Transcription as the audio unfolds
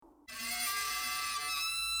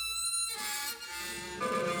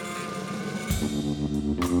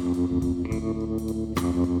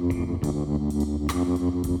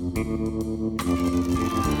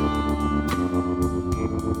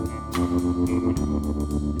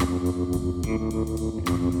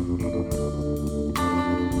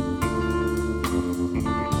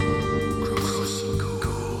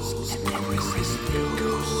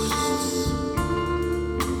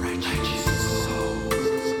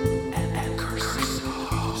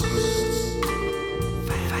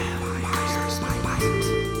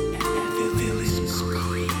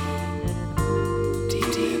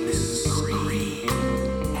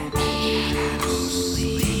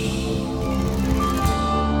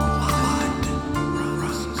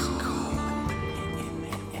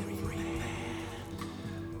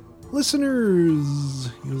Listeners,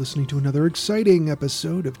 you're listening to another exciting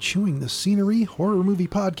episode of Chewing the Scenery Horror Movie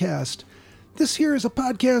Podcast. This here is a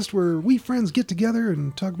podcast where we friends get together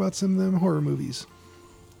and talk about some of them horror movies,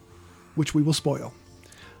 which we will spoil.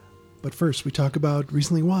 But first, we talk about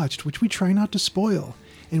recently watched, which we try not to spoil.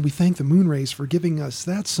 And we thank the Moonrays for giving us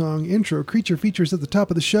that song intro creature features at the top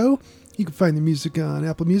of the show. You can find the music on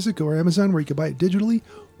Apple Music or Amazon, where you can buy it digitally,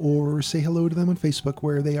 or say hello to them on Facebook,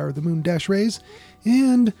 where they are the Moon-Rays.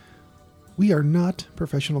 And we are not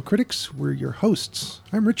professional critics. We're your hosts.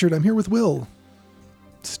 I'm Richard. I'm here with Will.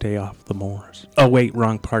 Stay off the moors. Oh, wait,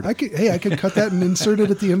 wrong part. I could cut that and insert it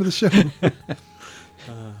at the end of the show.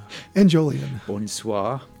 And Jolien.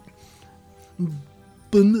 Bonsoir.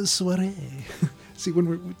 Bonsoir. See,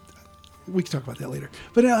 when we can talk about that later.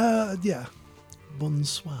 But, yeah.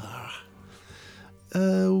 Bonsoir.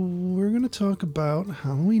 We're going to talk about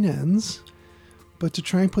Halloween Ends. But to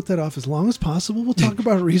try and put that off as long as possible, we'll talk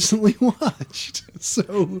about recently watched.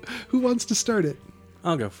 So, who wants to start it?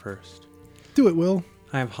 I'll go first. Do it, Will.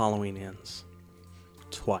 I have Halloween Ends.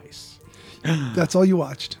 Twice. That's all you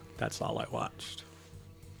watched? That's all I watched.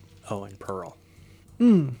 Oh, and Pearl.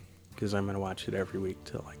 Because I'm going to watch it every week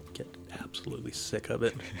till I get absolutely sick of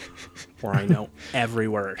it. Or I know every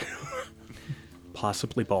word.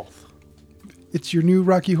 Possibly both. It's your new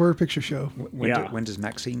Rocky Horror Picture Show. When does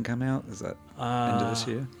Maxine come out? Is that end of this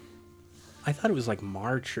year? I thought it was like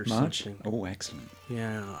March or something. Oh, excellent.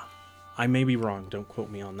 Yeah. I may be wrong. Don't quote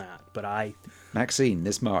me on that. But Maxine,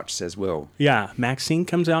 this March, says Will. Yeah, Maxine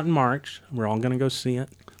comes out in March. We're all going to go see it.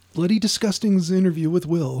 Bloody Disgusting's interview with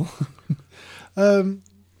Will.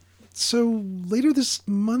 So later this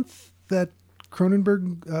month, that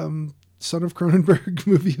Cronenberg, Son of Cronenberg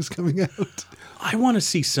movie is coming out. I want to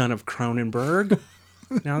see Son of Cronenberg.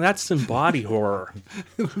 Now that's some body horror.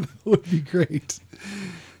 That would be great.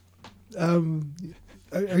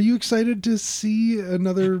 Are you excited to see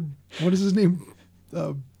another, what is his name?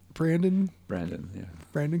 Brandon? Brandon, yeah.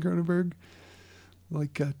 Brandon Cronenberg?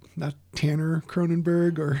 Like, not Tanner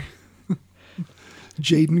Cronenberg or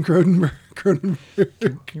Jaden Cronenberg.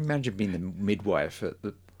 Can you imagine being the midwife at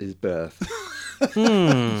his birth?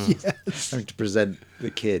 Yes. Having to present the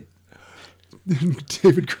kid.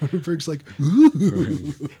 David Cronenberg's like,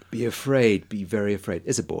 ooh. Be afraid, be very afraid.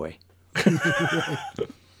 It's a boy.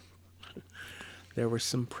 There were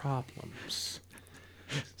some problems.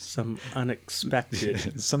 Some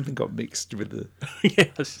unexpected. Something got mixed with the...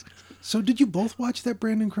 Yes. So did you both watch that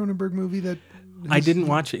Brandon Cronenberg movie that... I didn't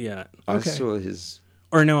watch it yet. I Okay. saw his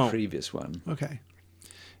previous one. Okay.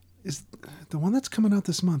 Is the one that's coming out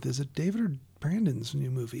this month, is it David or Brandon's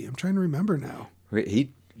new movie? I'm trying to remember now.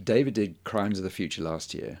 David did Crimes of the Future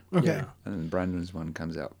last year. Okay. Yeah. And then Brandon's one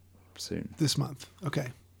comes out soon. This month. Okay.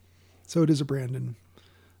 So it is a Brandon.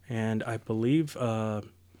 And I believe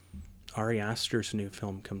Ari Aster's new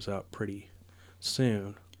film comes out pretty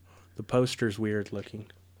soon. The poster's weird looking.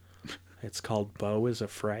 It's called Beau is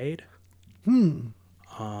Afraid.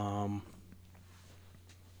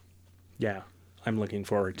 Yeah, I'm looking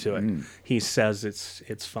forward to it. He says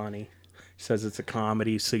it's funny. He says it's a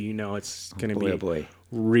comedy, so you know it's going to be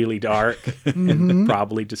really dark and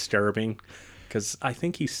probably disturbing. Because I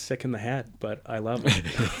think he's sick in the head, but I love him.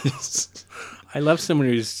 I love someone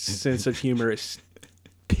whose sense of humor is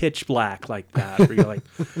pitch black like that. Where you're like,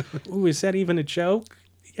 ooh, is that even a joke?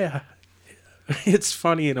 Yeah, it's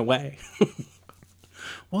funny in a way.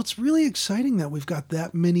 Well, it's really exciting that we've got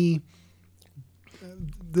that many...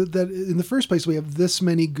 that in the first place, we have this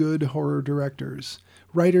many good horror directors,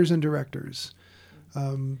 writers and directors.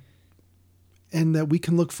 And that we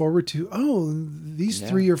can look forward to, these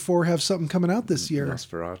 3 or 4 have something coming out this year.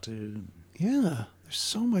 Nosferatu. Yeah, there's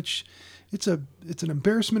so much. It's an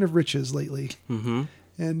embarrassment of riches lately. Mm-hmm.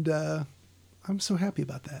 And I'm so happy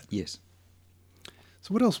about that. Yes.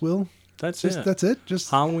 So what else, Will? That's it. That's it?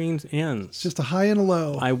 Just Halloween Ends. Just a high and a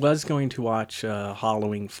low. I was going to watch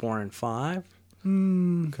Halloween 4 and 5,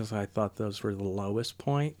 because I thought those were the lowest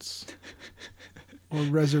points. Or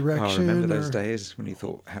Resurrection. I remember those days when you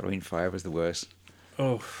thought Halloween 5 was the worst.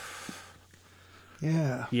 Oh,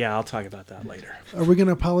 yeah. Yeah, I'll talk about that later. Are we going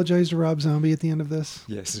to apologize to Rob Zombie at the end of this?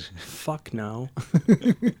 Yes. Fuck no.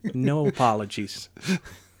 No apologies.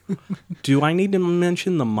 Do I need to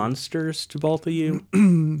mention the Munsters to both of you?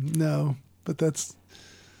 No, but that's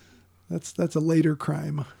a later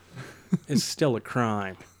crime. It's still a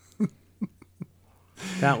crime.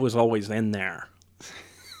 That was always in there.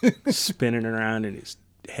 Spinning around in his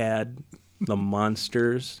head, the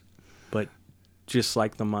Munsters, but just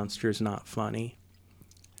like the Munsters, not funny.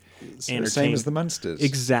 The same as the Munsters.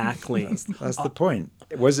 Exactly. That's the point.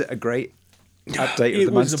 Was it a great update of It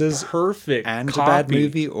the was Munsters a perfect and copy. a bad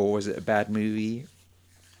movie, or was it a bad movie?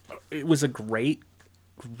 It was a great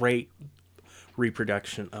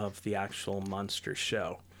reproduction of the actual Munsters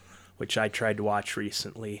show, which I tried to watch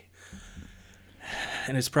recently.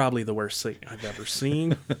 And it's probably the worst thing I've ever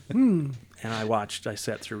seen. And I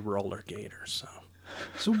sat through Roller Gator, so.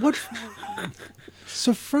 So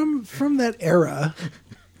from that era,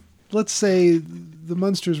 let's say the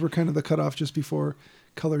Munsters were kind of the cutoff just before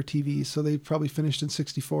color TV, so they probably finished in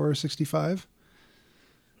 64 or 65.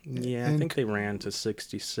 Yeah, I think they ran to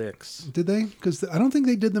 66. Did they? Because I don't think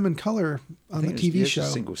they did them in color on the TV show. A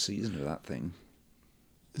single season of that thing.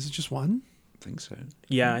 Is it just one? I think so.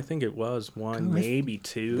 Yeah, I think it was one, maybe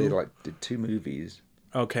two. They did 2 movies.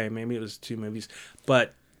 Okay, maybe it was 2 movies,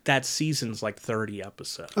 but that season's like 30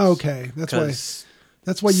 episodes. Okay, that's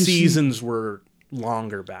why you seasons were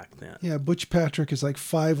longer back then. Yeah, Butch Patrick is like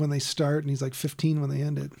 5 when they start, and he's like 15 when they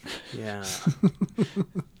end it. Yeah.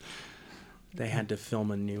 They had to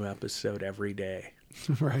film a new episode every day.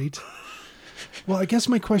 Right. Well, I guess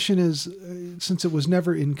my question is, since it was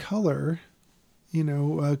never in color,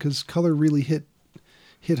 because color really hit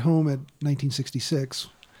home at 1966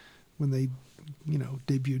 when they,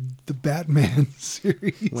 debuted the Batman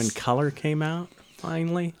series. When color came out,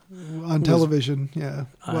 finally? On television, yeah.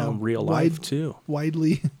 Well, real life, too.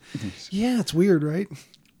 Widely. Yeah, it's weird, right?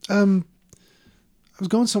 I was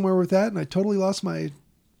going somewhere with that, and I totally lost my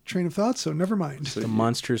train of thought, so never mind. The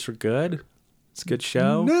Munsters were good? It's a good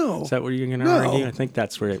show? No. Is that what you're going to argue? I think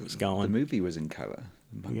that's where it was going. The movie was in color.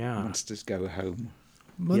 Yeah. Munsters Go Home.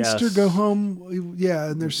 Munster Go Home, yeah,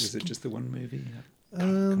 and there's... Was it just the one movie?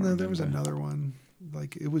 No, there was another one.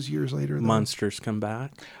 Like, it was years later. Munsters Come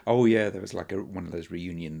Back? Oh, yeah, there was like one of those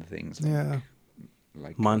reunion things.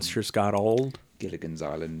 Like Munsters Got Old? Gilligan's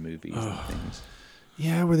Island movies and things.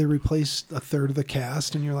 Yeah, where they replaced a third of the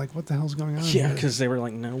cast, and you're like, what the hell's going on? Yeah, because they were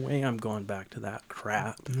like, no way I'm going back to that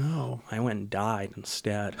crap. No. I went and died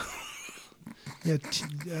instead. Yeah,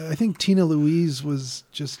 I think Tina Louise was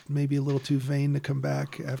just maybe a little too vain to come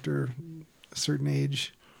back after a certain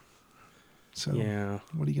age. So, yeah.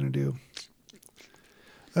 What are you going to do?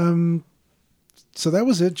 So that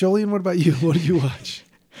was it. Jolien, what about you? What did you watch?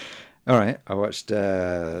 All right. I watched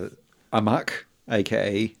Amok,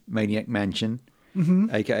 a.k.a. Maniac Mansion,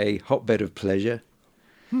 a.k.a. Hotbed of Pleasure.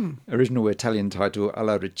 Original Italian title,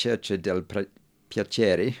 Alla ricerca del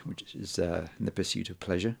piacere, which is In the Pursuit of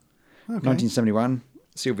Pleasure. Okay. 1971,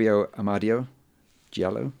 Silvio Amadio,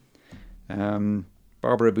 Giallo.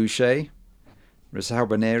 Barbara Boucher,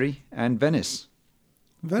 Rosalba Neri, and Venice.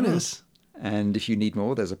 Venice? And if you need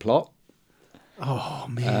more, there's a plot. Oh,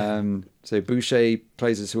 man. So Boucher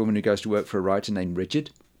plays this woman who goes to work for a writer named Richard.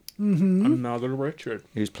 Another Richard.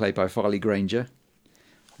 Who's played by Farley Granger.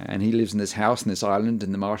 And he lives in this house in this island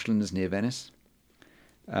in the marshlands near Venice.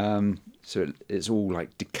 So it's all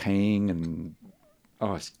like decaying and...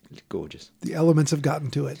 Oh, it's gorgeous. The elements have gotten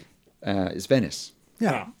to it. It's Venice.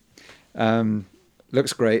 Yeah.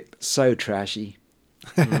 Looks great. So trashy.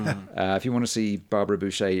 If you want to see Barbara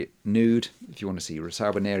Boucher nude, if you want to see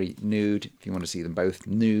Rosalba Neri nude, if you want to see them both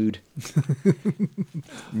nude,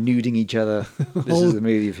 nuding each other, this is the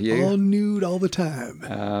movie for you. All nude all the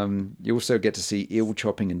time. You also get to see eel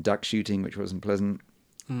chopping and duck shooting, which wasn't pleasant.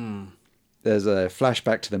 There's a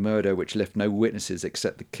flashback to the murder which left no witnesses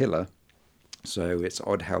except the killer. So it's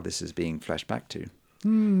odd how this is being flashed back to.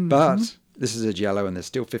 But this is a Giallo and there's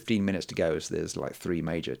still 15 minutes to go, so there's like 3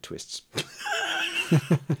 major twists.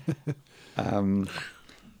 I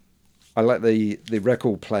like the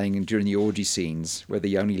record playing during the orgy scenes where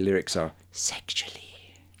the only lyrics are sexually.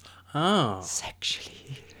 Oh.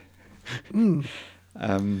 Sexually.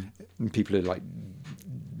 And people are like,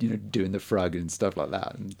 doing the frog and stuff like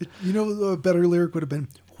that. And, a better lyric would have been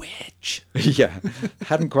witch. Yeah.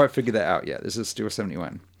 Hadn't quite figured that out yet. This is still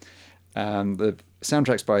 71. The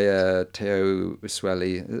soundtrack's by Teo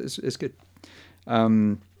Usueli. It's good.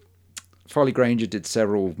 Farley Granger did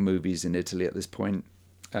several movies in Italy at this point.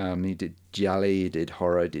 He did gialli, he did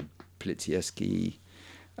horror, he did Polizieski.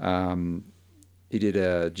 He did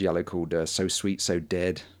a giallo called So Sweet, So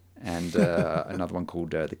Dead, and another one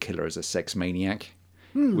called The Killer is a Sex Maniac,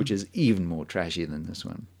 which is even more trashy than this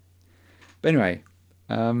one. But anyway,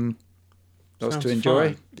 lots to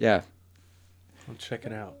enjoy. Fun. Yeah. I'll check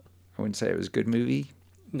it out. I wouldn't say it was a good movie.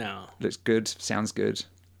 No. Looks good, sounds good.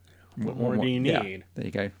 What more do you need? Yeah, there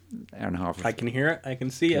you go. Hour and a half. I can hear it. I can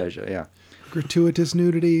see pleasure, it. Yeah. Gratuitous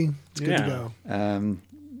nudity. It's good to go.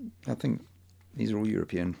 I think these are all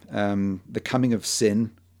European. The Coming of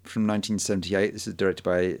Sin from 1978. This is directed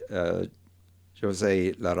by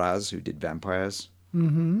José Larraz, who did Vampires.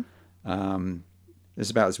 Mm-hmm. It's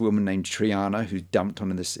about this woman named Triana who's dumped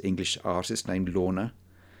on this English artist named Lorna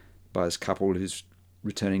by this couple who's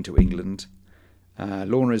returning to England.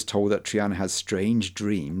 Lorna is told that Triana has strange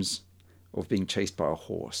dreams of being chased by a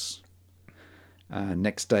horse.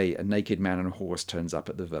 Next day, a naked man on a horse turns up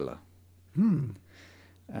at the villa.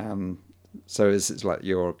 So it's like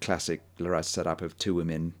your classic Larraz setup of two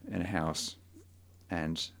women in a house,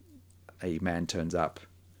 and a man turns up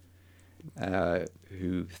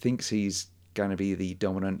who thinks he's going to be the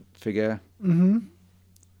dominant figure. Mm-hmm.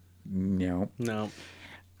 No.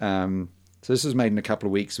 So this was made in a couple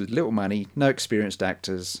of weeks with little money, no experienced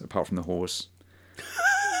actors apart from the horse,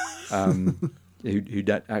 who'd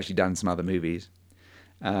actually done some other movies.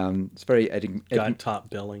 It's very got top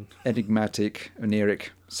billing. Enigmatic, oniric,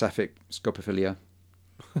 sapphic scopophilia.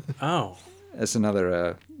 Oh, That's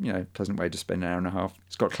another pleasant way to spend an hour and a half.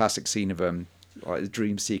 It's got a classic scene of like a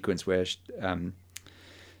dream sequence where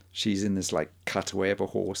she's in this like cutaway of a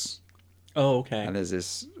horse. Oh, okay. And there's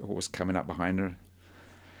this horse coming up behind her.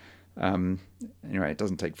 Anyway, it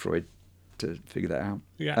doesn't take Freud to figure that out.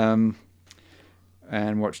 Yeah.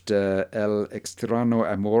 And watched El Extraño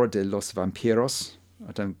Amor de los Vampiros.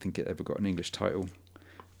 I don't think it ever got an English title.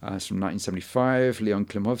 It's from 1975. Leon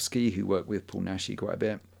Klimovsky, who worked with Paul Naschy quite a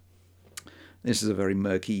bit. This is a very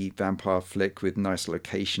murky vampire flick with nice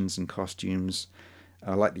locations and costumes.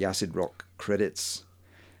 I like the acid rock credits.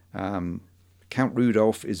 Count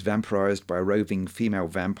Rudolph is vampirized by a roving female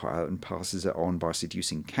vampire and passes it on by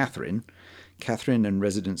seducing Catherine. Catherine and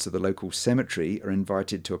residents of the local cemetery are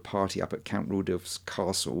invited to a party up at Count Rudolph's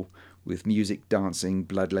castle with music, dancing,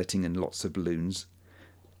 bloodletting, and lots of balloons.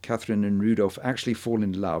 Catherine and Rudolph actually fall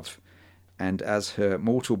in love, and as her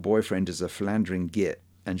mortal boyfriend is a philandering git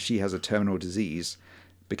and she has a terminal disease,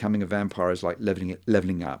 becoming a vampire is like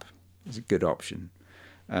leveling up. It's a good option.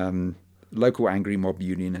 Local angry mob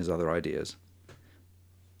union has other ideas.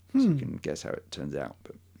 So you can guess how it turns out.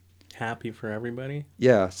 But happy for everybody.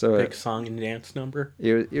 Yeah, so big song and dance number.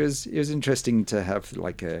 It was interesting to have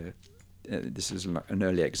like this is an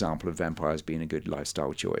early example of vampires being a good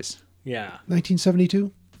lifestyle choice. Yeah.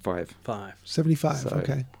 1972? 5. 75. So,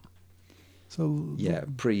 okay. So yeah,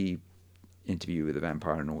 pre-interview with the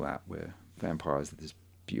vampire and all that, where vampires are this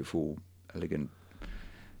beautiful, elegant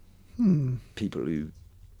people who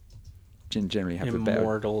generally have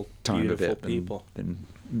immortal, a better time of it than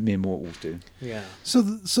mere mortals do. Yeah. So the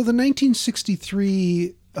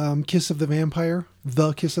 1963 Kiss of the Vampire,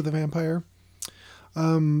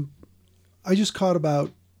 I just caught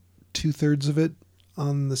about 2/3 of it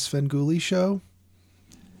on the Svengoolie show,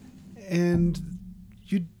 and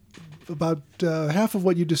about half of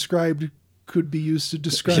what you described could be used to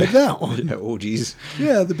describe that one. Orgies.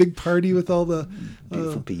 Yeah, the big party with all the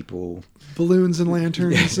beautiful people, balloons and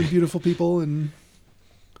lanterns and beautiful people, and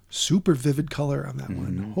super vivid color on that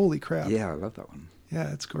one. Holy crap. Yeah, I love that one.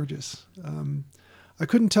 Yeah, it's gorgeous. I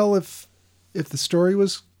couldn't tell if the story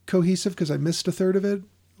was cohesive because I missed 1/3 of it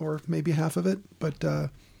or maybe half of it, but kind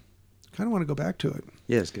of want to go back to it.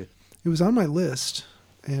 Yeah, it's good. It was on my list,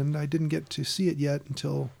 and I didn't get to see it yet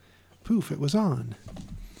until, poof, it was on.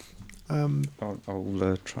 I'll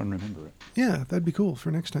try and remember it. Yeah, that'd be cool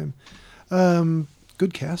for next time.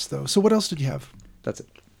 Good cast, though. So what else did you have? That's it.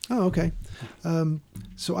 Oh, okay.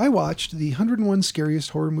 So I watched the 101 Scariest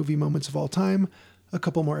Horror Movie Moments of All Time. A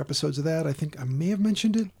couple more episodes of that. I think I may have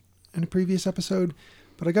mentioned it in a previous episode,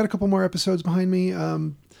 but I got a couple more episodes behind me.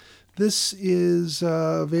 This is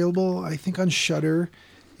available, I think, on Shudder.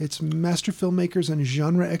 It's master filmmakers and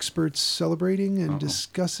genre experts celebrating and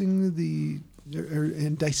discussing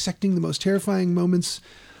and dissecting the most terrifying moments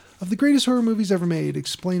of the greatest horror movies ever made,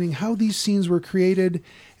 explaining how these scenes were created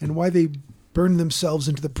and why they burned themselves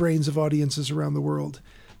into the brains of audiences around the world.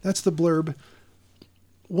 That's the blurb.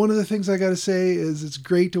 One of the things I got to say is it's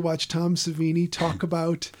great to watch Tom Savini talk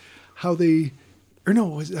about how I think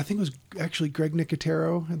it was actually Greg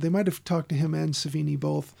Nicotero. They might have talked to him and Savini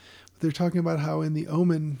both. They're talking about how in The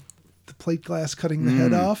Omen, the plate glass cutting the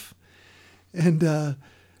head off. And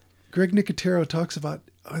Greg Nicotero talks about,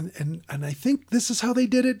 and I think this is how they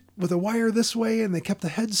did it, with a wire this way, and they kept the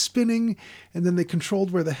head spinning, and then they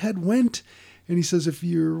controlled where the head went. And he says, if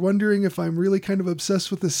you're wondering if I'm really kind of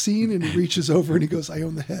obsessed with the scene, and he reaches over and he goes, I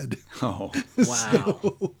own the head. Oh, wow.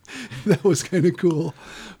 So, that was kind of cool.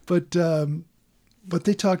 But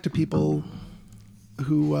they talk to people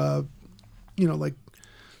who, like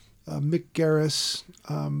Mick Garris,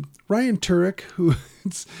 Ryan Turek, who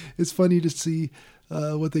it's funny to see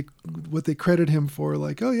what they credit him for.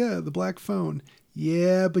 Like, oh yeah, the Black Phone.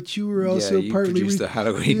 Yeah, but you were also you partly produced the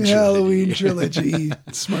Halloween trilogy.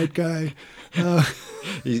 Smart guy.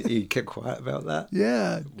 You kept quiet about that.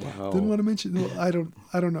 Yeah. Wow. Didn't want to mention. Well, I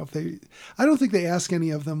don't know if I don't think they ask any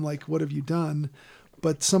of them like, what have you done?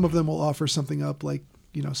 But some of them will offer something up, like,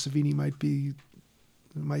 Savini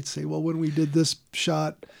might say, well, when we did this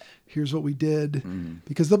shot, here's what we did,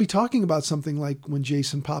 because they'll be talking about something like when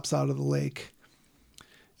Jason pops out of the lake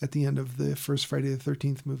at the end of the first Friday the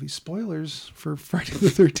 13th movie. Spoilers for Friday the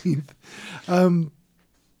 13th.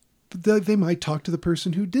 They might talk to the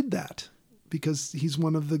person who did that because he's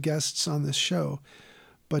one of the guests on this show.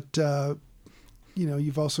 But,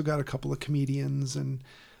 you've also got a couple of comedians and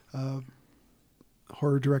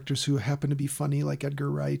horror directors who happen to be funny, like Edgar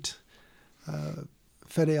Wright,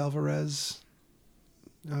 Fede Alvarez.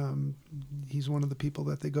 He's one of the people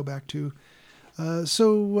that they go back to.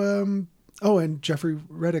 And Jeffrey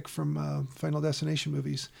Reddick from Final Destination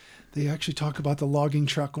movies. They actually talk about the logging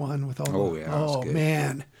truck one with all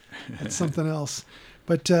man, that's something else.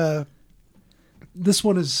 But this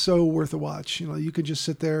one is so worth a watch. You could just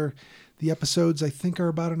sit there. The episodes, I think, are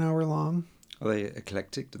about an hour long. Are they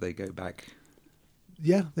eclectic? Do they go back?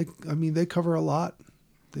 Yeah, they cover a lot.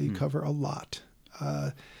 They cover a lot.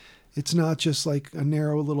 It's not just like a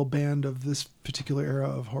narrow little band of this particular era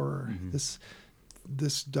of horror.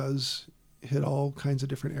 This does hit all kinds of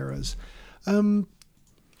different eras.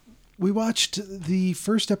 We watched the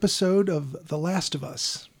first episode of The Last of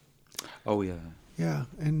Us. Oh, yeah. Yeah,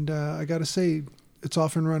 and I got to say, it's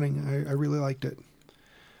off and running. I really liked it.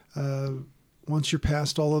 Once you're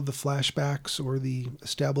past all of the flashbacks or the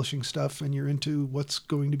establishing stuff and you're into what's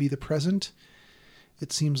going to be the present,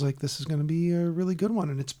 it seems like this is going to be a really good one.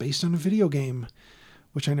 And it's based on a video game,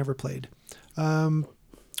 which I never played.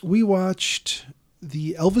 We watched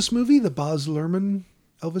the Elvis movie, the Baz Luhrmann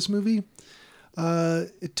Elvis movie.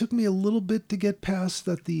 It took me a little bit to get past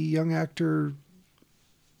that the young actor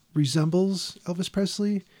resembles Elvis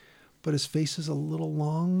Presley, but his face is a little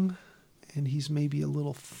long and he's maybe a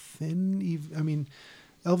little thin.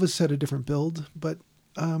 Elvis had a different build, but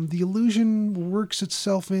the illusion works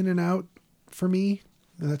itself in and out for me.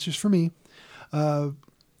 And that's just for me.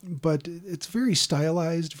 But it's very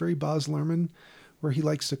stylized, very Baz Luhrmann, where he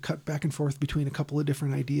likes to cut back and forth between a couple of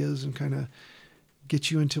different ideas and kind of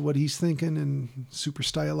get you into what he's thinking and super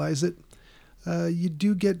stylize it. You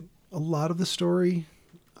do get a lot of the story,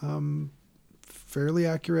 fairly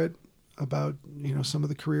accurate about, some of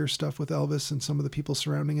the career stuff with Elvis and some of the people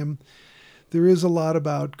surrounding him. There is a lot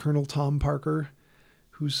about Colonel Tom Parker,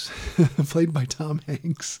 who's played by Tom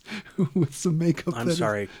Hanks with some makeup. I'm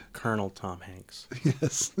sorry, Colonel Tom Hanks.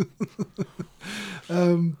 Yes.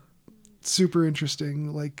 Super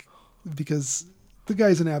interesting, because the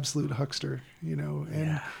guy's an absolute huckster,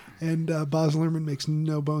 and Baz Luhrmann makes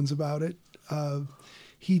no bones about it.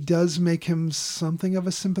 He does make him something of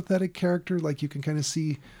a sympathetic character. Like, you can kind of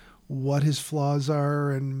see what his flaws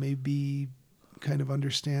are and maybe kind of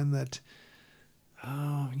understand that,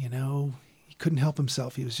 he couldn't help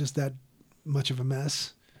himself. He was just that much of a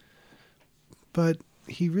mess. But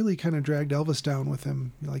he really kind of dragged Elvis down with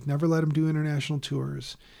him. Never let him do international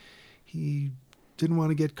tours. He didn't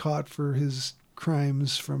want to get caught for his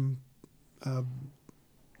crimes from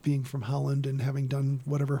being from Holland and having done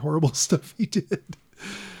whatever horrible stuff he did.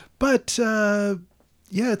 But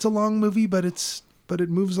it's a long movie, but it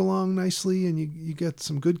moves along nicely, and you get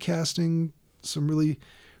some good casting, some really,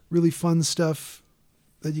 really fun stuff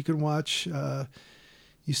that you can watch.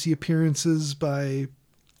 You see appearances by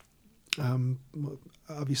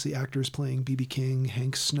obviously actors playing B.B. King,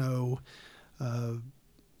 Hank Snow,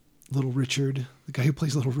 Little Richard. The guy who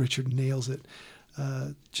plays Little Richard nails it.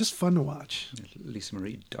 Just fun to watch. Lisa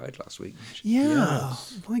Marie died last week. Yeah,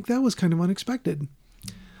 yes. That was kind of unexpected.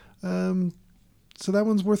 So that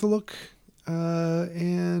one's worth a look.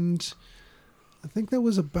 And I think that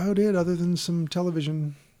was about it, other than some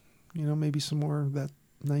television, maybe some more of that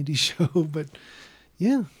 90s show. But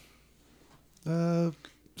yeah.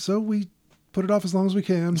 So we put it off as long as we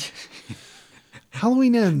can.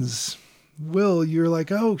 Halloween Ends. Will, you're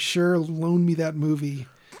like, oh, sure, loan me that movie.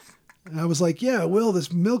 And I was like, yeah, Will,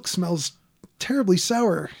 this milk smells terribly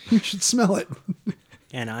sour. You should smell it.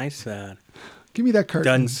 And I said, give me that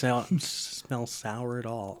carton. Doesn't smell sour at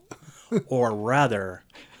all. Or rather,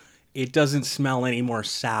 it doesn't smell any more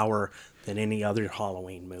sour than any other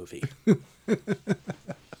Halloween movie.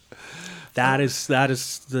 That is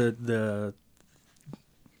the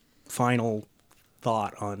final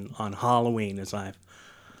thought on Halloween. Is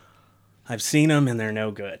I've seen them and they're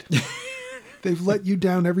no good. They've let you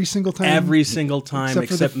down every single time. Every single time,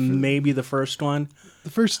 except maybe the first one.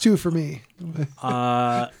 The first two for me.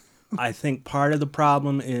 I think part of the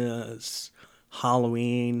problem is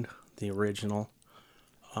Halloween, the original,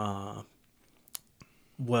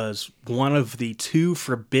 was one of the 2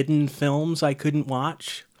 forbidden films I couldn't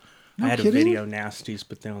watch. No I had kidding? a video nasties,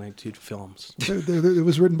 but they only had 2 films. It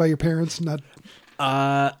was written by your parents, not...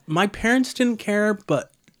 My parents didn't care,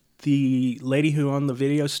 but the lady who owned the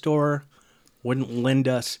video store wouldn't lend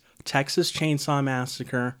us Texas Chainsaw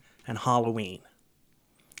Massacre and Halloween.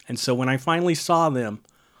 And so when I finally saw them,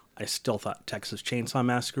 I still thought Texas Chainsaw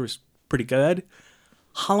Massacre was pretty good.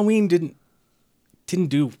 Halloween didn't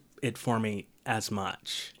do it for me as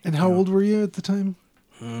much. And how old were you at the time?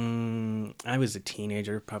 I was a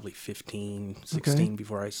teenager, probably 15, 16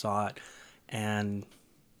 before I saw it. And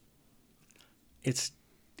it's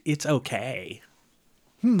okay.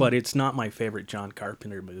 But it's not my favorite John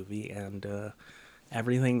Carpenter movie. And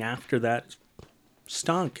everything after that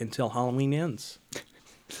stunk until Halloween Ends.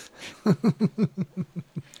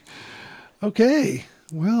 Okay.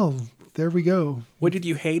 Well, there we go. What did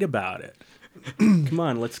you hate about it? Come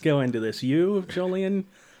on, let's go into this. You, Jolien?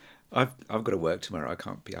 I've got to work tomorrow. I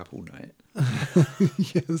can't be up all night.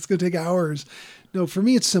 Yeah, it's going to take hours. No, for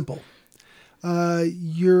me, it's simple.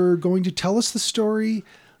 You're going to tell us the story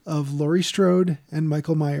of Laurie Strode and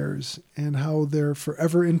Michael Myers and how they're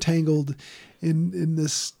forever entangled in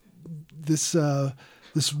this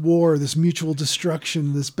war, this mutual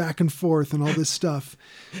destruction, this back and forth and all this stuff.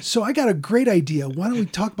 So I got a great idea. Why don't we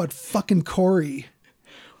talk about fucking Corey?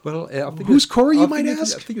 Well, I think who's Corey, you might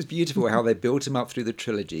ask? I think it's beautiful how they built him up through the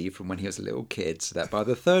trilogy from when he was a little kid, so that by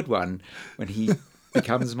the third one, when he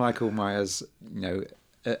becomes Michael Myers,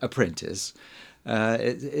 apprentice,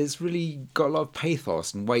 it's really got a lot of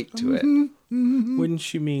pathos and weight to it. Mm-hmm.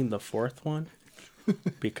 Wouldn't you mean the 4th one?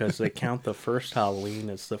 Because they count the first Halloween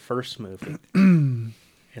as the first movie in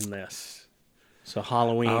this. So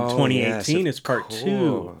Halloween 2018 is part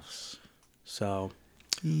 2. So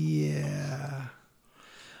yeah.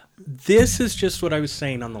 This is just what I was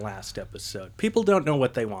saying on the last episode. People don't know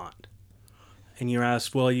what they want. And you're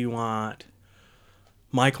asked, well, you want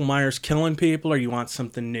Michael Myers killing people or you want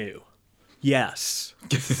something new? Yes.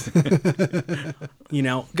 Because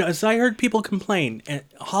I heard people complain. And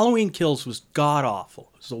Halloween Kills was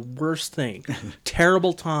god-awful. It was the worst thing.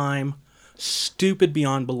 Terrible time. Stupid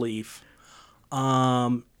beyond belief.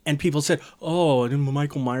 And people said, oh,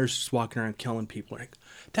 Michael Myers is walking around killing people. Like,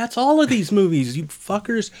 that's all of these movies, you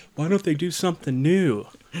fuckers. Why don't they do something new?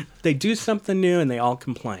 They do something new and they all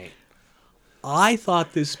complain. I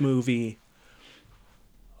thought this movie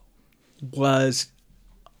was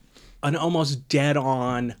an almost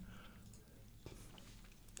dead-on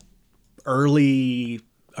early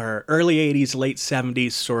 80s, late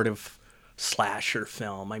 70s sort of slasher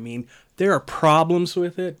film. I mean, there are problems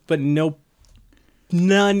with it, but none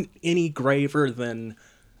any graver than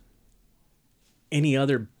any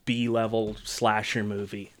other B-level slasher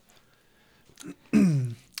movie.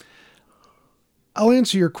 I'll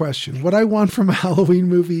answer your question. What I want from a Halloween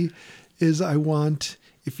movie is I want,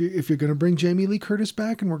 if you're going to bring Jamie Lee Curtis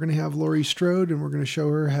back and we're going to have Laurie Strode and we're going to show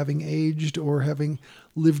her having aged or having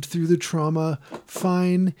lived through the trauma,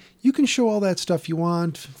 fine. You can show all that stuff you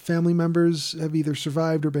want. Family members have either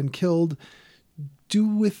survived or been killed. Do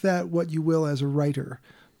with that what you will as a writer.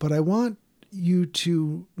 But I want you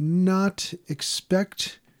to not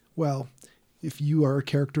expect, well, if you are a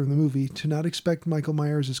character in the movie, to not expect Michael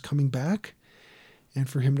Myers is coming back and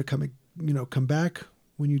for him to come back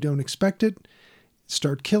when you don't expect it,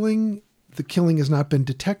 start killing. The killing has not been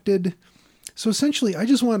detected. So essentially, I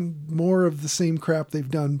just want more of the same crap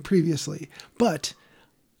they've done previously. But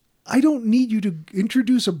I don't need you to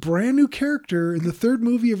introduce a brand new character in the third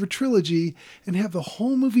movie of a trilogy and have the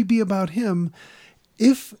whole movie be about him.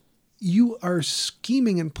 If you are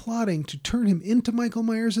scheming and plotting to turn him into Michael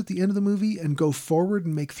Myers at the end of the movie and go forward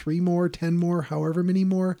and make 3 more, 10 more, however many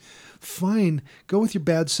more, fine. Go with your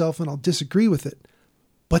bad self and I'll disagree with it.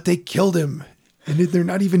 But they killed him. And they're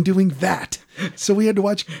not even doing that. So we had to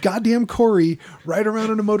watch goddamn Corey ride around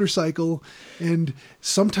on a motorcycle and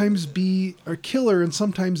sometimes be a killer and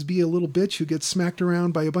sometimes be a little bitch who gets smacked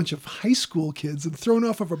around by a bunch of high school kids and thrown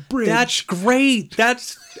off of a bridge. That's great.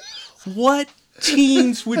 That's what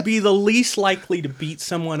teens would be the least likely to beat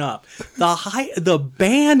someone up. The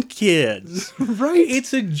band kids. Right.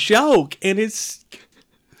 It's a joke, and it's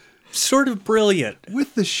sort of brilliant.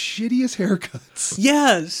 With the shittiest haircuts.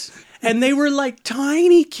 Yes. And they were like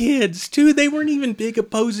tiny kids, too. They weren't even big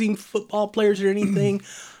opposing football players or anything.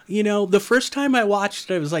 You know, the first time I watched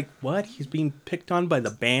it, I was like, what? He's being picked on by the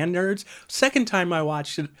band nerds? Second time I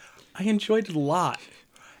watched it, I enjoyed it a lot.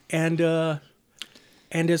 And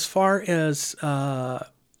as far as,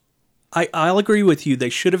 I'll agree with you, they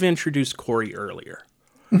should have introduced Corey earlier.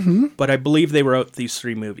 Mm-hmm. But I believe they wrote these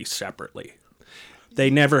 3 movies separately. They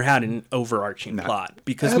never had an overarching plot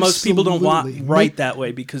because most people don't write that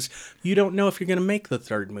way because you don't know if you're going to make the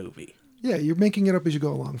 3rd movie. Yeah, you're making it up as you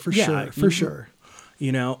go along, for sure.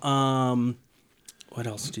 You know, what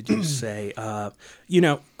else did you say?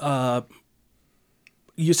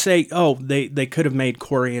 You say, oh, they could have made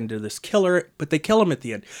Corey into this killer, but they kill him at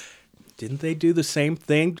the end. Didn't they do the same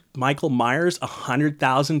thing, Michael Myers,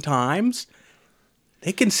 100,000 times?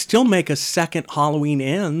 They can still make a second Halloween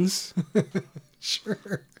Ends.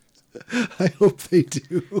 Sure. I hope they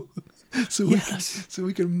do. So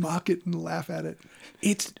we can mock it and laugh at it.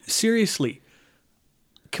 It's seriously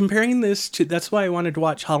comparing this to, that's why I wanted to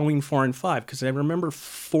watch Halloween 4 and 5, because I remember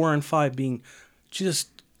 4 and 5 being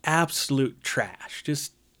just absolute trash,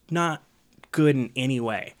 just not good in any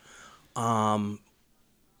way. I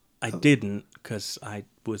didn't, because I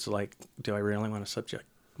was like, do I really want to subject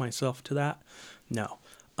myself to that? No.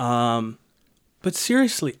 But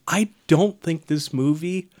seriously, I don't think this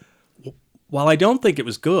movie, while I don't think it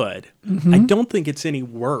was good, I don't think it's any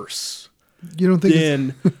worse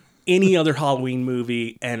than any other Halloween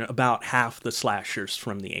movie and about half the slashers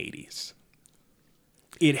from the 80s.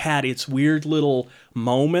 It had its weird little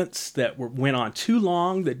moments that went on too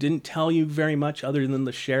long, that didn't tell you very much other than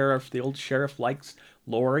the old sheriff likes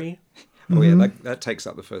Laurie. Oh, yeah, that takes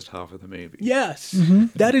up the first half of the movie. Yes,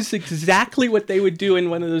 that is exactly what they would do in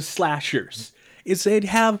one of those slashers. Is they'd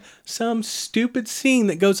have some stupid scene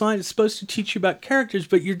that goes on. It's supposed to teach you about characters,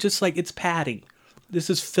 but you're just like, it's padding. This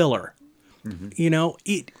is filler. Mm-hmm. You know,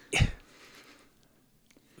 it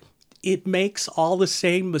makes all the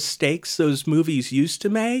same mistakes those movies used to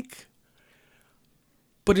make,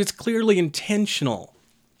 but it's clearly intentional.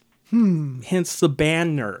 Hence the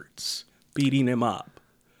band nerds beating him up.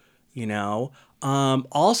 You know,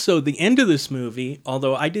 also the end of this movie,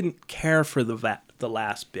 although I didn't care for the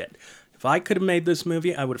last bit. If I could have made this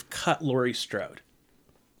movie, I would have cut Laurie Strode.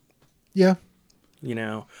 Yeah. You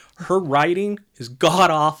know, her writing is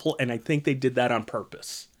god-awful, and I think they did that on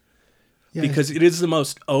purpose. Yeah, because it is the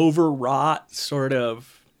most overwrought sort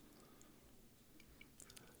of...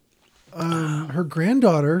 her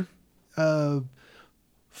granddaughter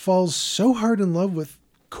falls so hard in love with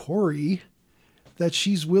Corey that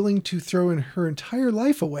she's willing to throw in her entire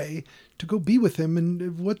life away to go be with him.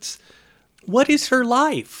 And what is her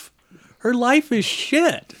life? Her life is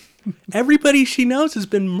shit. Everybody she knows has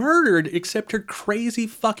been murdered except her crazy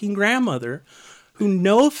fucking grandmother, who,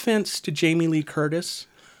 no offense to Jamie Lee Curtis,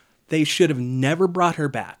 they should have never brought her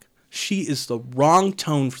back. She is the wrong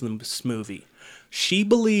tone for this movie. She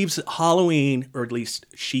believes that Halloween, or at least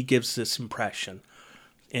she gives this impression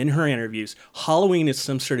in her interviews, Halloween is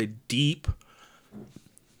some sort of deep,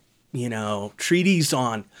 you know, treatise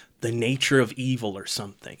on the nature of evil or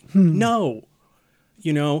something. No.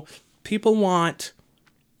 You know, people want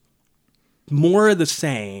more of the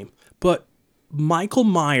same, but Michael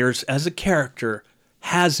Myers as a character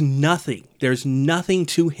has nothing. There's nothing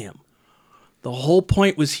to him. The whole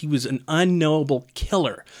point was he was an unknowable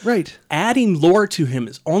killer. Right. Adding lore to him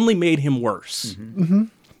has only made him worse.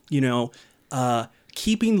 You know,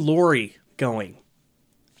 keeping Laurie going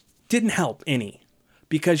didn't help any,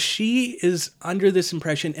 because she is under this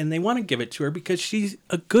impression, and they want to give it to her because she's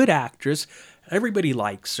a good actress. Everybody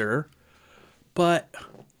likes her. But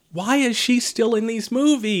why is she still in these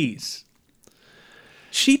movies?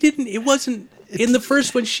 In the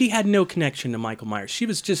first one, she had no connection to Michael Myers. She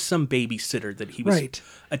was just some babysitter that he was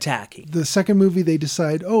attacking. The second movie, they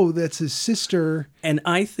decide, oh, that's his sister. And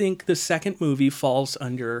I think the second movie falls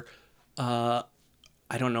under, I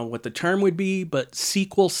don't know what the term would be, but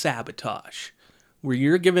sequel sabotage. Where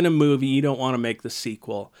you're given a movie, you don't want to make the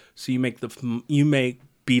sequel. So you make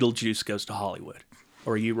Beetlejuice Goes to Hollywood.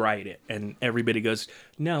 Or you write it, and everybody goes,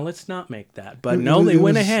 no, let's not make that. But they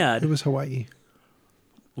went ahead. It was Hawaii.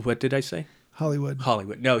 What did I say? Hollywood.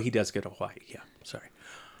 No, he does go to Hawaii, yeah. Sorry.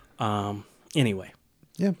 Anyway.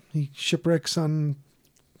 Yeah, he shipwrecks on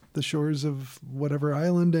the shores of whatever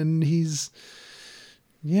island, and he's,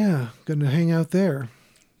 going to hang out there.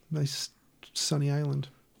 Nice sunny island.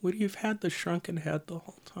 Would you have had the shrunken head the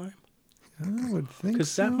whole time? I would think so.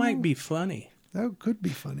 Because that might be funny. That could be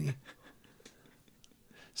funny.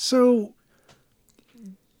 So,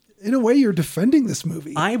 in a way, you're defending this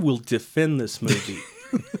movie. I will defend this movie.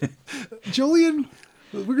 Julian,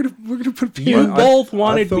 we're gonna put You both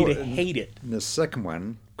wanted me to hate it. In the second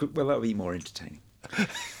one, that'll be more entertaining.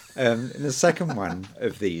 In the second one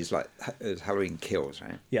of these, like Halloween Kills,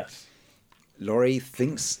 right? Yes. Laurie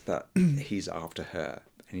thinks that he's after her,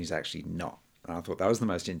 and he's actually not. And I thought that was the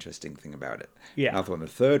most interesting thing about it. Yeah. And I thought in the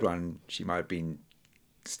third one, she might have been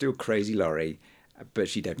still crazy Laurie, but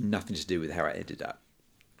she'd have nothing to do with how it ended up.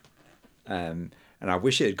 And I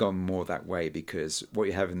wish it had gone more that way, because what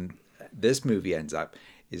you have in this movie ends up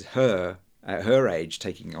is her, at her age,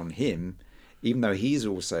 taking on him, even though he's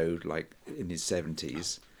also like in his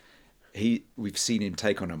 70s. We've seen him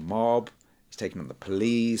take on a mob. He's taken on the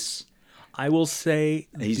police. I will say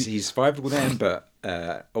he's survived with them, but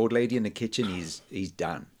old lady in the kitchen, he's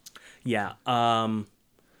done. Yeah.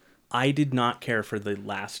 I did not care for the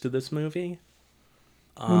last of this movie.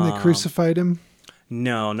 When they crucified him?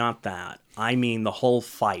 No, not that. I mean the whole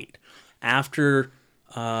fight. After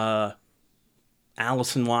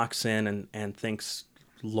Allison walks in and thinks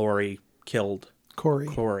Laurie killed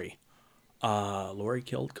Corey. Laurie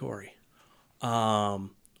killed Corey.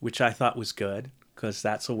 Which I thought was good, because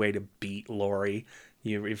that's a way to beat Laurie.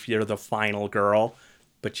 If you're the final girl,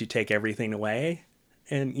 but you take everything away,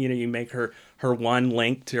 and you make her one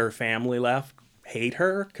link to her family left hate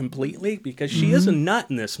her completely, because she is a nut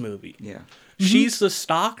in this movie. Yeah. She's the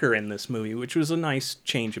stalker in this movie, which was a nice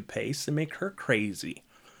change of pace to make her crazy.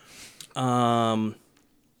 But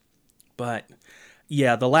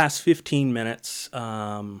yeah, the last 15 minutes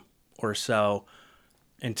or so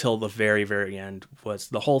until the very, very end was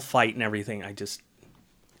the whole fight and everything. I just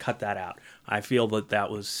cut that out. I feel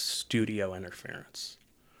that was studio interference.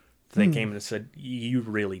 They came in and said, you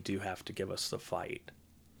really do have to give us the fight.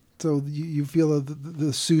 So you feel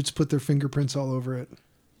the suits put their fingerprints all over it?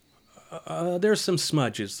 There's some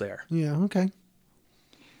smudges there. Yeah, okay.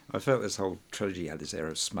 I felt this whole trilogy had this air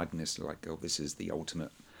of smugness, like, oh, this is the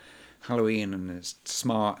ultimate Halloween, and it's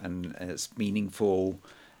smart, and it's meaningful,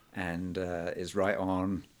 and it's right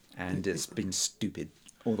on, and it's been stupid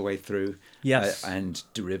all the way through. Yes. And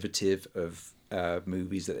derivative of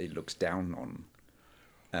movies that it looks down on.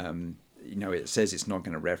 It says it's not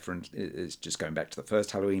going to reference, it's just going back to the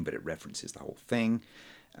first Halloween, but it references the whole thing.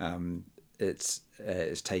 It's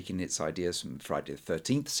taking its ideas from Friday the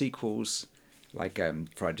 13th sequels, like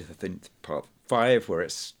Friday the 13th Part 5, where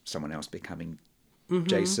it's someone else becoming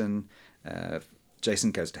Jason.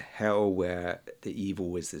 Jason Goes to Hell, where the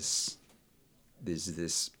evil is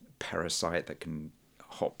this parasite that can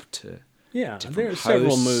hop to there are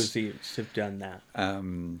several movies that have done that.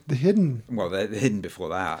 The Hidden. Well, the Hidden before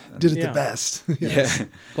that did it the best. Yes. Yeah,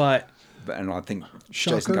 but and I think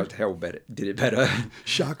Shocker. Jason Goes to Hell did it better.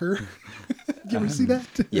 Shocker. Did you ever see that?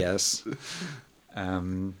 Yes.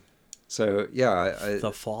 So yeah,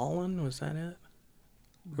 The Fallen, was that it?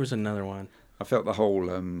 There was another one. I felt the whole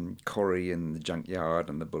Corey in the junkyard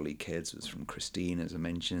and the bully kids was from Christine, as I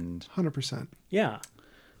mentioned. 100%. Yeah.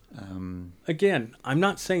 Again, I'm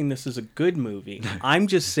not saying this is a good movie. I'm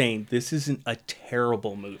just saying this isn't a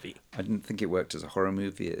terrible movie. I didn't think it worked as a horror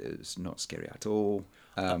movie. It was not scary at all.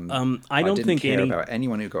 I don't didn't think care about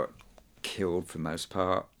anyone who got killed for the most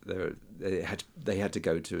part. They had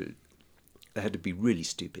to be really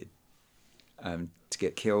stupid to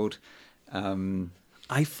get killed.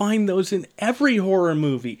 I find those in every horror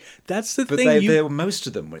movie. That's the thing. But most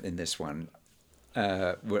of them in this one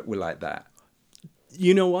were like that.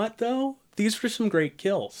 You know what, though? These were some great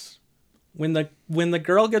kills. When the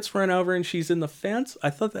girl gets run over and she's in the fence, I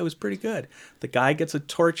thought that was pretty good. The guy gets a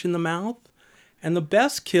torch in the mouth. And the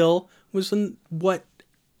best kill was what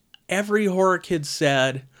every horror kid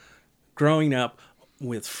said growing up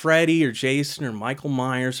with Freddy or Jason or Michael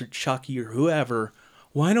Myers or Chucky or whoever.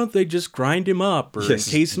 Why don't they just grind him up or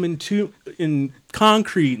encase him in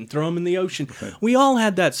concrete and throw him in the ocean? Right. We all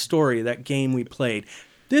had that story, that game we played.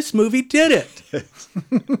 This movie did it.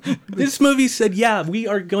 This movie said, yeah, we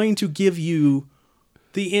are going to give you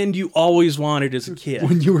the end you always wanted as a kid.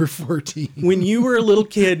 When you were 14. When you were a little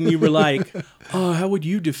kid and you were like, oh, how would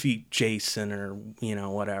you defeat Jason or,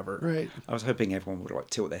 whatever. Right. I was hoping everyone would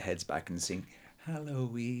tilt their heads back and sing,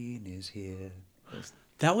 Halloween is here.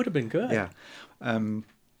 That would have been good. Yeah. I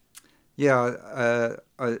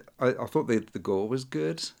thought the gore was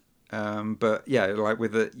good. But yeah, like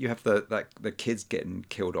with you have the kids getting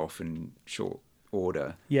killed off in short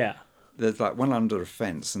order. Yeah. There's like one under a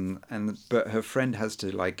fence, but her friend has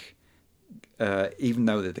to like, even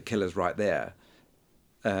though the killer's right there,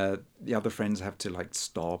 the other friends have to like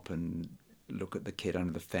stop and look at the kid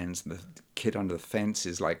under the fence. And the kid under the fence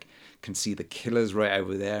is like can see the killer's right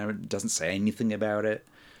over there and doesn't say anything about it,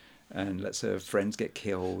 and lets her friends get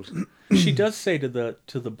killed. She does say to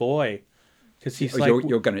the boy, because he's like,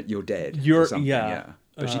 you're dead. You're yeah.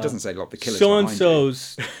 But she doesn't say like the killer's so and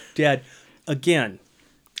so's dead. Again,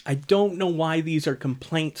 I don't know why these are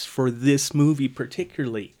complaints for this movie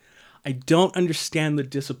particularly. I don't understand the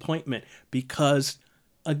disappointment because,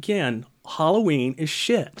 again, Halloween is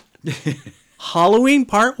shit. Halloween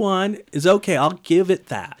Part 1 is okay. I'll give it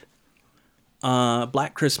that.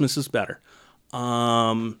 Black Christmas is better.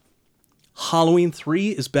 Halloween 3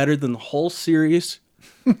 is better than the whole series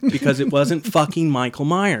because it wasn't fucking Michael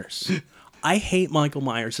Myers. I hate Michael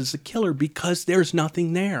Myers as a killer because there's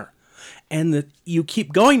nothing there. And you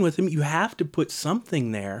keep going with him, you have to put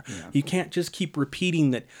something there. Yeah. You can't just keep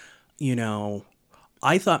repeating that,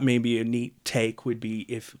 I thought maybe a neat take would be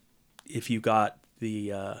if you got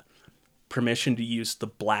the permission to use the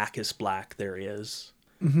blackest black there is.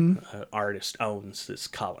 Mm-hmm. Artist owns this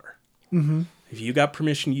color. Mm-hmm. If you got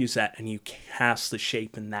permission to use that and you cast the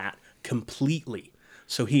shape in that completely,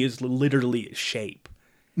 so he is literally a shape,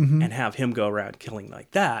 mm-hmm. and have him go around killing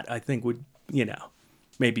like that, I think would,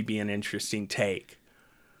 maybe be an interesting take.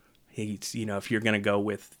 He's, if you're going to go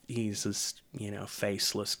with he's this,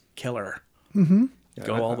 faceless killer, mm-hmm.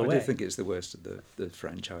 Go all the way. I do think it's the worst of the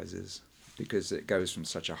franchises because it goes from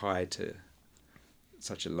such a high to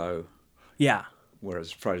such a low. Yeah.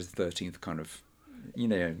 Whereas Friday the 13th kind of,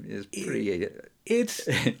 is pretty...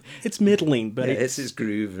 It's middling, but it's its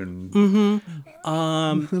groove and... Mm-hmm.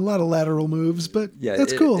 A lot of lateral moves, but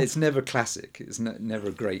that's cool. It's never classic. It's never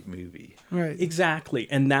a great movie. Right. Exactly.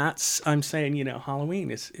 And I'm saying, Halloween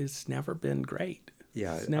it's never been great.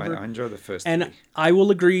 Yeah, I enjoy the first and three. I will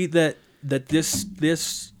agree that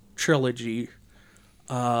this trilogy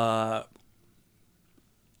does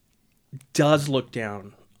look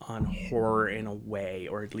down on horror in a way,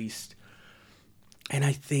 or at least... And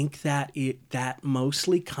I think that that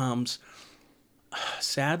mostly comes,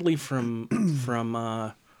 sadly, from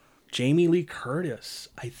Jamie Lee Curtis.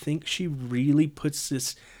 I think she really puts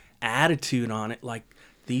this attitude on it, like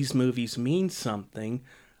these movies mean something,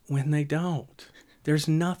 when they don't. There's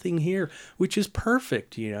nothing here, which is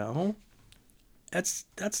perfect, That's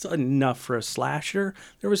enough for a slasher.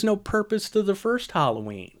 There was no purpose to the first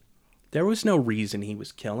Halloween. There was no reason he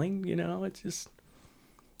was killing,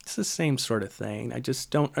 It's the same sort of thing. I just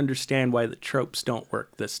don't understand why the tropes don't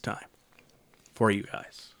work this time for you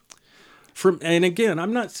guys. And again,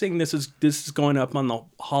 I'm not saying this is going up on the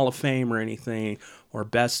Hall of Fame or anything, or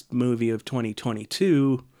best movie of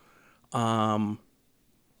 2022. But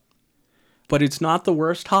it's not the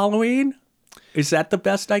worst Halloween. Is that the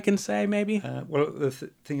best I can say? Maybe. Well, the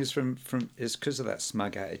thing is, from it's because of that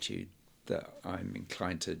smug attitude that I'm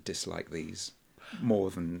inclined to dislike these more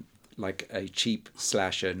than like a cheap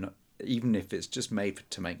slasher, even if it's just made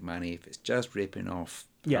to make money, if it's just ripping off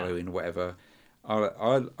Halloween or whatever.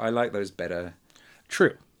 I like those better.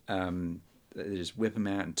 True. They just whip them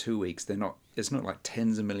out in 2 weeks. It's not like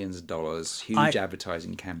tens of millions of dollars, huge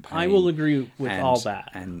advertising campaign. I will agree with all that.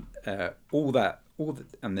 And all that,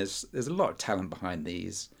 and there's a lot of talent behind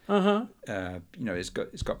these. Uh-huh. It's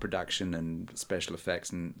got production and special effects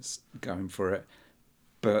and going for it.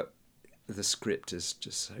 But the script is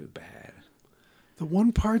just so bad. The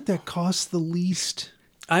one part that costs the least.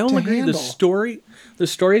 I will agree. Handle. The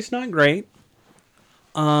story's not great.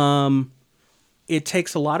 It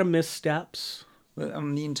takes a lot of missteps. Well,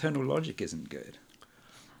 the internal logic isn't good.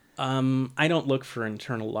 I don't look for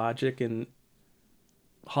internal logic in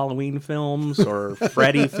Halloween films or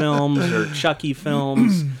Freddy films or Chucky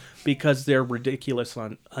films because they're ridiculous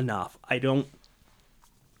enough. I agree.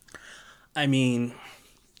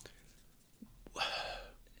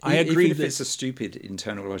 Even if it's a stupid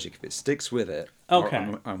internal logic, if it sticks with it, okay,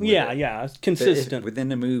 I'm with it. Yeah, it's consistent.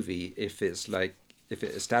 Within a movie, if it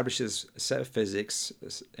establishes a set of physics,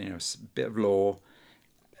 a bit of lore,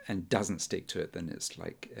 and doesn't stick to it, then it's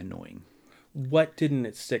like annoying. What didn't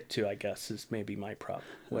it stick to? I guess is maybe my problem.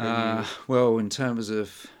 Well, in terms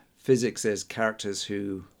of physics, there's characters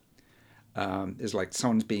who is like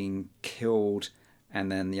someone's being killed,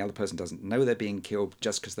 and then the other person doesn't know they're being killed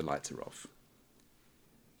just because the lights are off.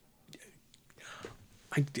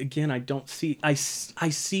 I don't see. I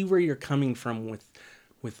see where you're coming from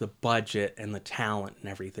with the budget and the talent and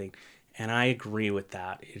everything, And I agree with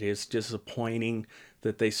that. It is disappointing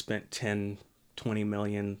that they spent 10, 20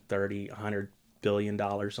 million, 30, 100 billion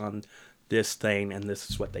dollars on this thing, and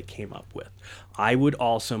this is what they came up with. I would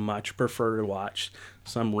also much prefer to watch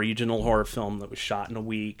some regional horror film that was shot in a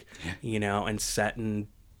week, and set in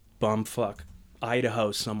bumfuck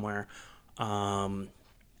Idaho somewhere,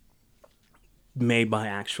 made by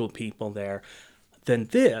actual people there, than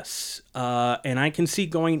this. And I can see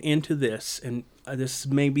going into this, and this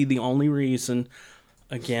may be the only reason.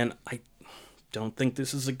 Again, I don't think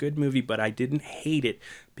this is a good movie, but I didn't hate it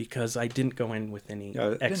because I didn't go in with any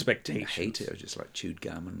expectations. I didn't hate it. I just chewed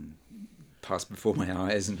gum and passed before my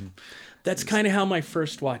eyes. And that's kind of how my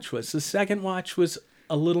first watch was. The second watch was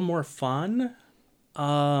a little more fun.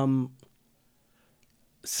 Some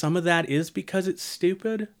of that is because it's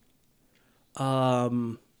stupid.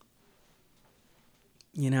 The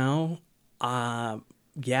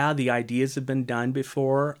ideas have been done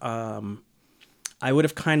before. I would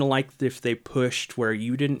have kind of liked if they pushed where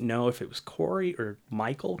you didn't know if it was Corey or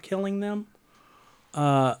Michael killing them.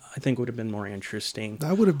 I think would have been more interesting.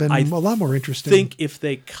 That would have been a lot more interesting. I think if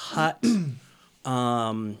they cut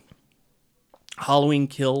Halloween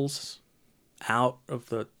Kills out of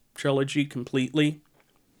the trilogy completely,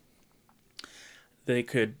 they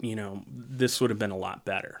could, this would have been a lot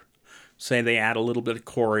better. Say they add a little bit of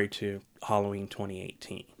Corey to Halloween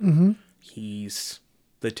 2018. Mm-hmm. He's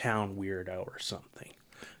the town weirdo or something.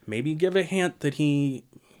 Maybe give a hint that he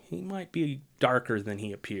might be darker than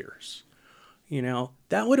he appears.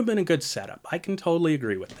 That would have been a good setup. I can totally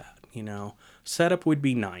agree with that. Setup would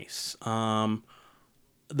be nice.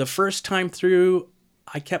 The first time through,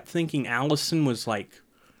 I kept thinking Allison was late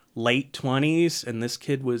 20s and this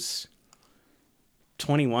kid was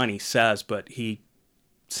 21, he says, but he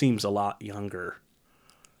seems a lot younger.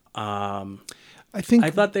 I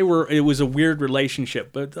thought it was a weird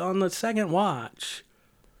relationship, but on the second watch,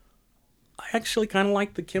 I actually kind of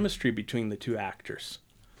liked the chemistry between the two actors.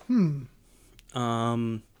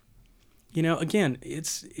 Again,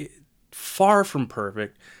 it's far from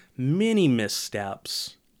perfect, many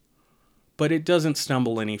missteps, but it doesn't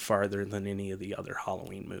stumble any farther than any of the other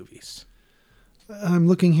Halloween movies. I'm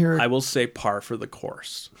looking here. I will say par for the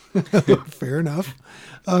course. Fair enough.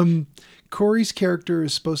 Corey's character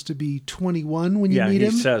is supposed to be 21 when you meet him. Yeah,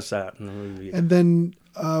 he says that in the movie. And then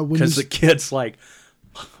because the kid's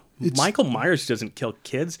Michael Myers doesn't kill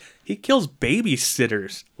kids. He kills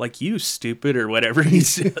babysitters like you, stupid, or whatever he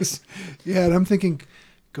says. Yeah, and I'm thinking,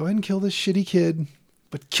 go ahead and kill this shitty kid,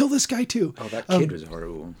 but kill this guy too. Oh, that kid was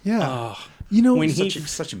horrible. Yeah. When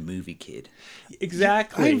such a movie kid.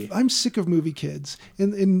 Exactly. I'm sick of movie kids.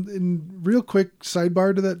 In real quick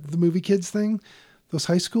sidebar to the movie kids thing, those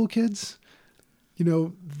high school kids,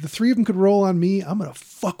 the three of them could roll on me. I'm going to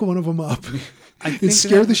fuck one of them up and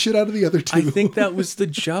scare the shit out of the other two. I think that was the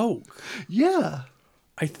joke. Yeah.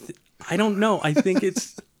 I don't know. I think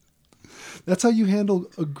it's... That's how you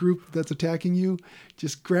handle a group that's attacking you.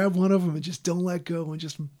 Just grab one of them and just don't let go and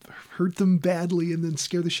just hurt them badly and then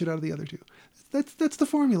scare the shit out of the other two. That's the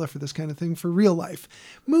formula for this kind of thing for real life.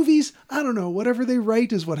 Movies, I don't know. Whatever they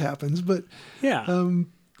write is what happens. But yeah, I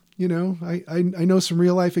know some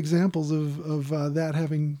real life examples of that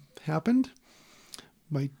having happened.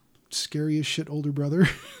 My scary as shit older brother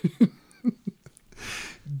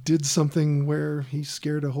did something where he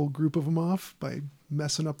scared a whole group of them off by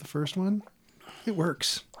messing up the first one. It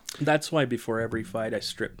works. That's why before every fight I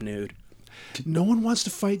strip nude. No one wants to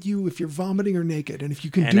fight you if you're vomiting or naked, and if you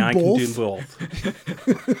can do both. Can do both.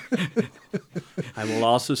 I will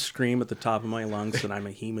also scream at the top of my lungs that I'm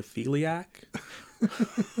a hemophiliac.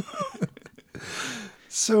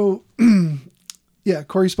 So, yeah,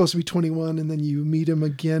 Corey's supposed to be 21, and then you meet him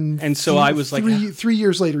again. And so I was three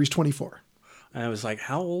years later, he's 24. And I was like,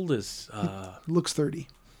 how old is... looks 30.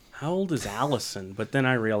 How old is Allison? But then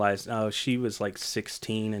I realized, she was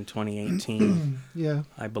 16 in 2018. Yeah.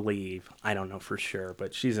 I believe. I don't know for sure,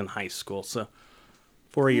 but she's in high school. So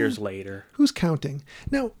 4 years later. Who's counting?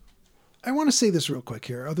 Now, I want to say this real quick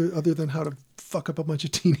here, other than how to fuck up a bunch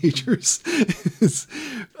of teenagers. is,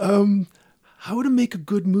 how to make a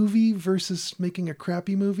good movie versus making a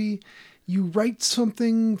crappy movie. You write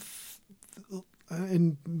something...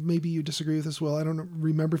 and maybe you disagree with this, Will. I don't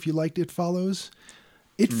remember if you liked It Follows.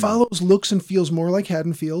 It Follows looks and feels more like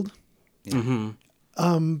Haddonfield.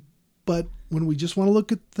 Mm-hmm. But when we just want to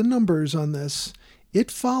look at the numbers on this,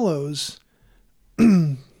 It Follows...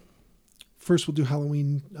 First, we'll do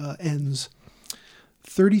Halloween Ends.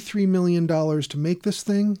 $33 million to make this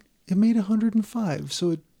thing. It made 105.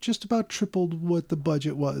 So it just about tripled what the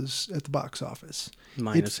budget was at the box office.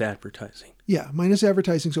 Minus advertising. Yeah, minus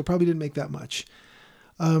advertising. So it probably didn't make that much.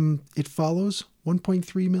 It Follows,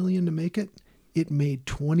 $1.3 million to make it. It made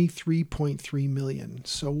 $23.3 million.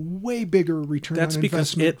 So way bigger return on investment.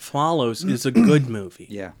 That's because It Follows is a good movie.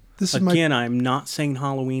 Yeah. Again, I'm not saying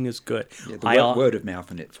Halloween is good. Yeah, the word of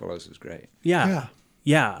mouth and It Follows is great. Yeah.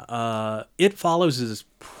 It Follows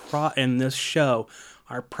and this show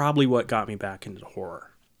are probably what got me back into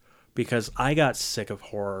horror, because I got sick of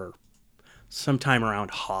horror sometime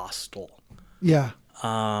around Hostel. Yeah.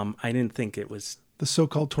 I didn't think it was the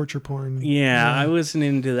so-called torture porn. Yeah, I wasn't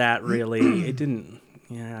into that really. It didn't.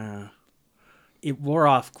 Yeah, it wore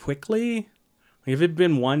off quickly. If it had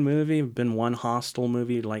been one movie, if it had been one Hostel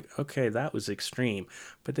movie, like, okay, that was extreme.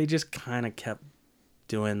 But they just kind of kept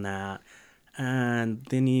doing that. And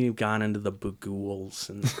then you got into the Bagools,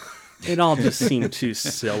 and it all just seemed too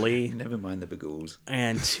silly. Never mind the Bagools.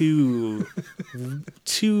 And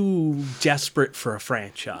too desperate for a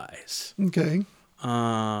franchise. Okay.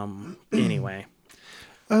 Anyway.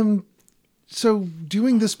 So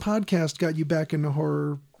doing this podcast got you back into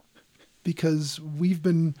horror because we've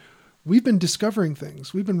been discovering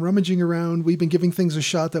things. We've been rummaging around. We've been giving things a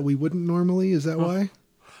shot that we wouldn't normally. Is that why?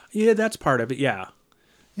 Yeah, that's part of it. Yeah.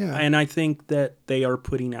 Yeah. And I think that they are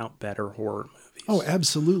putting out better horror movies. Oh,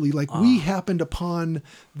 absolutely. Like we happened upon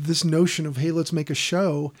this notion of, hey, let's make a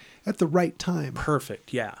show at the right time.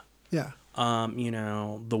 Perfect. Yeah. Yeah.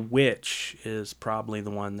 The Witch is probably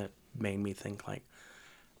the one that made me think like,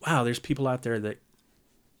 wow, there's people out there that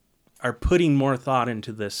are putting more thought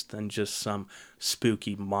into this than just some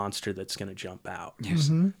spooky monster that's going to jump out. Yes.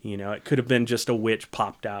 Mm-hmm. It could have been just a witch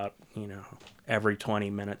popped out, every 20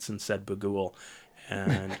 minutes and said Bagool.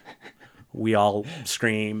 And we all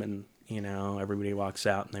scream and, everybody walks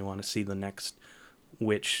out and they want to see the next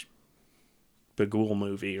witch Bagool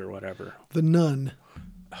movie or whatever. The Nun.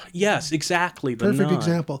 Yes, exactly. The Perfect Nun.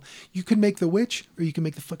 example. You can make The Witch or you can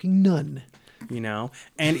make the fucking Nun.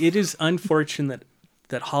 And it is unfortunate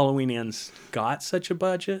that Halloween Ends got such a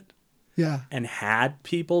budget. Yeah. And had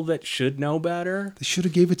people that should know better. They should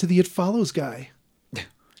have gave it to the It Follows guy.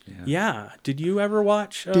 Yeah. Did you ever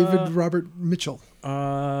watch David Robert Mitchell?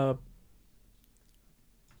 Under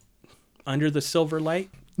the Silver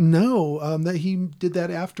Light? No, that he did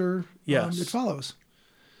that after Yes. It Follows.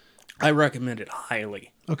 I recommend it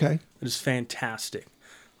highly. Okay. It is fantastic.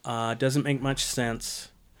 Doesn't make much sense.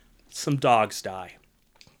 Some dogs die.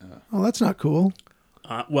 Oh, that's not cool.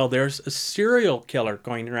 Well, there's a serial killer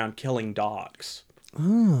going around killing dogs.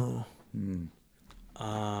 Oh.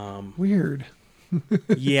 Weird.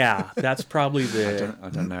 Yeah, that's probably I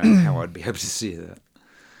don't know how I'd be able to see that.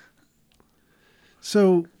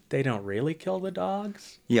 So they don't really kill the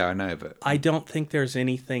dogs? Yeah, I know, but I don't think there's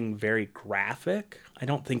anything very graphic. I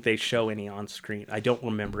don't think they show any on-screen. I don't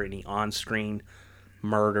remember any on-screen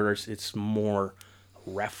murders. It's more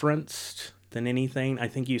referenced than anything. I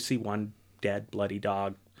think you see one dead, bloody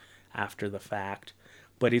dog after the fact,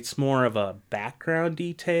 but it's more of a background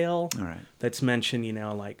detail that's mentioned,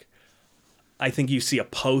 like I think you see a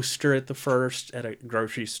poster at a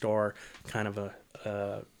grocery store, kind of a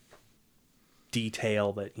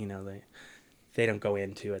detail that, they don't go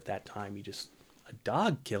into at that time. You just, a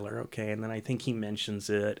dog killer, okay. And then I think he mentions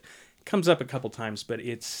it. It comes up a couple times, but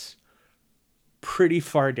it's pretty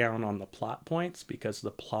far down on the plot points because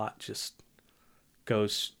the plot just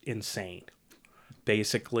goes insane.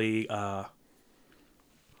 Basically, I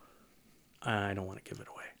don't want to give it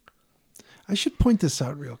away. I should point this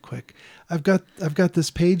out real quick. I've got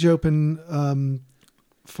this page open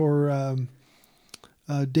for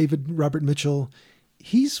David Robert Mitchell.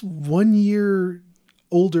 He's 1 year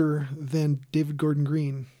older than David Gordon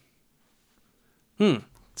Green.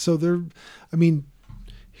 So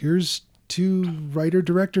here's two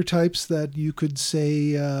writer-director types that you could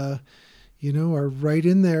say, are right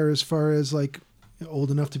in there as far as like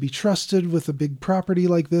old enough to be trusted with a big property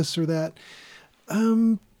like this or that.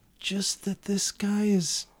 Just that this guy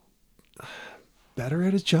is better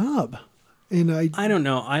at his job. And I don't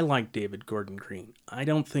know. I like David Gordon Green. I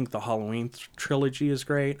don't think the Halloween trilogy is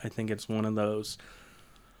great. I think it's one of those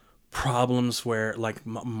problems where, like,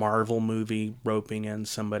 Marvel movie roping in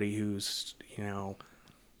somebody who's,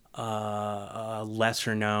 a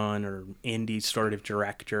lesser known or indie sort of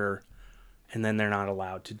director, and then they're not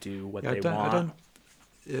allowed to do what they want.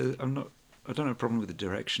 I don't have a problem with the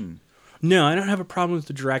direction. No, I don't have a problem with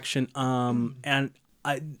the direction. And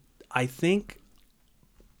I think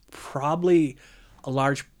probably a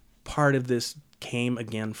large part of this came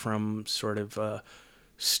again from sort of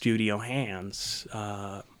studio hands,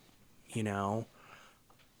 And,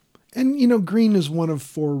 Green is one of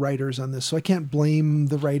 4 writers on this, so I can't blame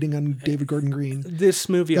the writing on David Gordon Green. This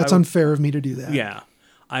movie... That's unfair of me to do that. Yeah.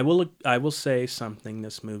 I will say something.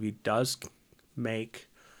 This movie does make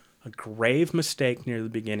a grave mistake near the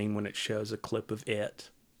beginning when it shows a clip of it.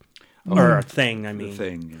 Or a thing, I mean. The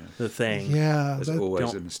Thing, yeah. The Thing. Yeah. That's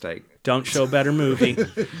always a mistake. Don't show a better movie.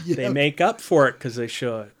 Yeah. They make up for it because they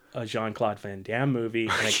show a Jean-Claude Van Damme movie,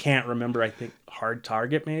 and I can't remember, I think Hard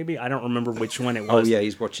Target maybe? I don't remember which one it was. Oh, yeah,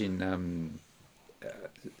 he's watching,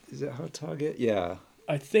 is it Hard Target? Yeah.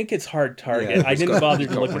 I think it's Hard Target. Yeah, I didn't bother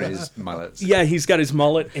to look at his mullets. Yeah, he's got his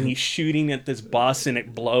mullet, and he's shooting at this bus, and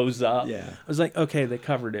it blows up. Yeah. I was like, okay, they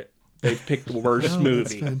covered it. They picked the worst That's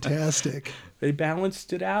movie. fantastic. They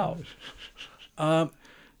balanced it out.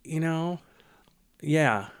 You know,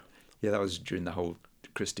 yeah. Yeah, that was during the whole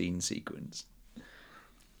Christine sequence.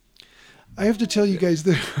 I have to tell you guys,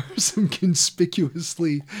 there are some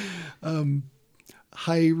conspicuously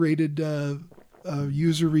high-rated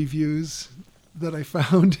user reviews that I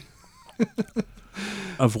found.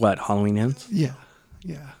 Of what? Halloween Ends? Yeah.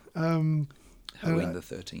 Halloween the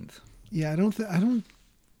 13th. Yeah,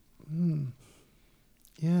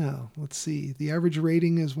 yeah, let's see. The average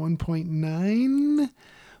rating is 1.9,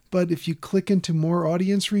 but if you click into more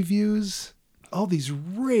audience reviews, all these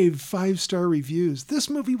rave 5-star reviews. This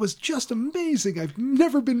movie was just amazing. I've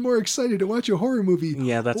never been more excited to watch a horror movie.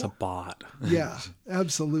 Yeah, that's a bot. Yeah,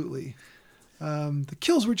 absolutely. The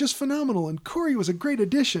kills were just phenomenal, and Corey was a great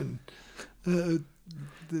addition.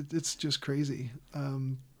 It's just crazy.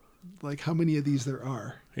 Like how many of these there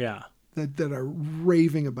are. Yeah. That are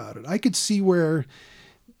raving about it. I could see where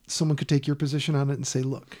someone could take your position on it and say,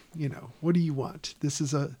 look, what do you want? This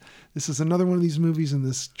is another one of these movies in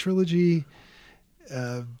this trilogy.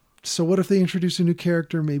 So what if they introduce a new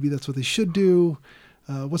character? Maybe that's what they should do.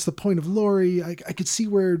 What's the point of Laurie? I could see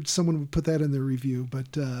where someone would put that in their review,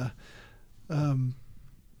 but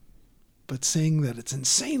saying that it's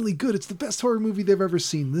insanely good, it's the best horror movie they've ever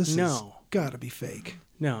seen. This has gotta be fake.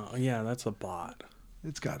 No, yeah, that's a bot.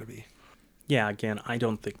 It's gotta be. Yeah, again, I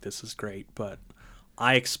don't think this is great, but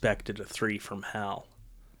I expected a 3 from hell.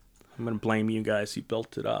 I'm going to blame you guys. You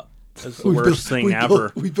built it up. It's the worst thing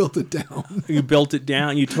ever. We built it down. You built it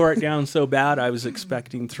down. You tore it down so bad. I was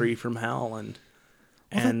expecting 3 from hell,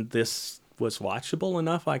 and this was watchable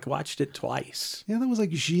enough. I watched it twice. Yeah, that was like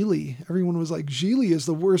Gigli. Everyone was like, Gigli is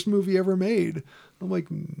the worst movie ever made. I'm like,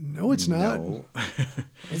 no, it's not. No.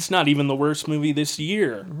 It's not even the worst movie this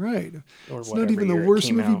year. Right. Or it's not even the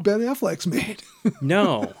worst movie Ben Affleck's made.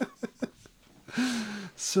 No.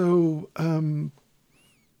 So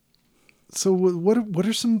what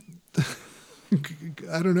are some,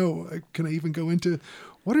 I don't know, can I even go into,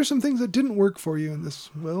 what are some things that didn't work for you in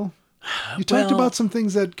this, Will? You talked about some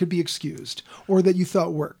things that could be excused or that you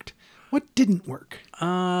thought worked. What didn't work?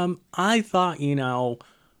 I thought,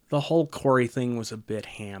 the whole Corey thing was a bit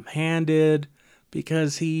ham-handed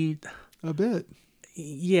because A bit.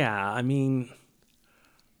 Yeah, I mean,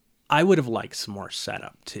 I would have liked some more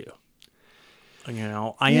setup too.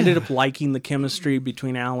 I ended up liking the chemistry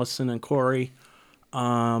between Allison and Corey,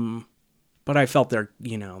 but I felt their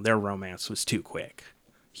romance was too quick.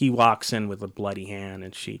 He walks in with a bloody hand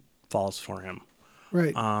and she falls for him.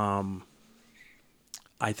 Right. I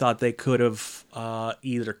thought they could have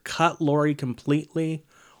either cut Laurie completely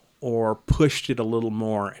or pushed it a little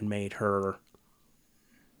more and made her,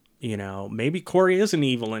 maybe Corey isn't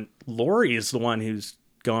evil and Laurie is the one who's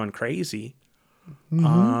going crazy.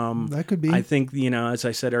 That could be. I think, as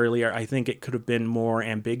I said earlier, I think it could have been more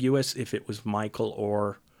ambiguous if it was Michael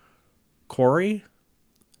or Corey.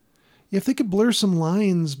 If they could blur some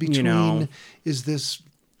lines between, is this,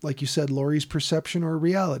 like you said, Laurie's perception or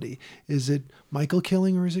reality? Is it Michael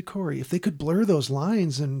killing or is it Corey? If they could blur those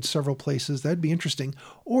lines in several places, that'd be interesting.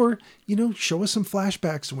 Or, show us some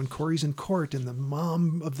flashbacks when Corey's in court and the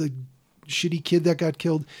mom of the shitty kid that got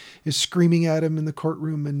killed is screaming at him in the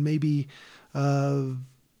courtroom, and maybe,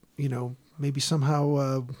 maybe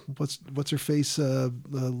somehow, what's her face?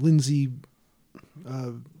 Lindsay,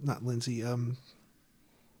 not Lindsay,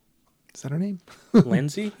 is that her name?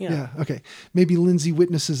 Lindsay? Yeah. Yeah. Okay. Maybe Lindsay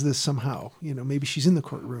witnesses this somehow. Maybe she's in the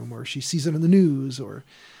courtroom or she sees it on the news or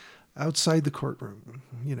outside the courtroom,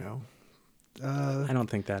 I don't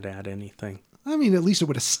think that'd add anything. I mean, at least it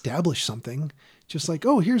would establish something. Just like,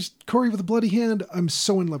 oh, here's Corey with a bloody hand. I'm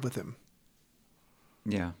so in love with him.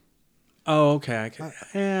 Yeah. Oh, okay.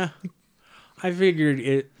 Yeah. I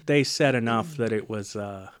figured they said enough that it was...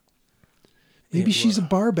 Maybe she's a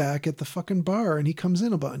bar back at the fucking bar, and he comes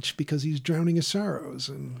in a bunch because he's drowning his sorrows.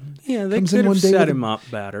 And yeah, they could have set him up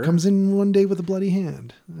better. Comes in one day with a bloody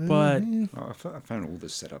hand. But I found all the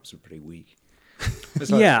setups were pretty weak.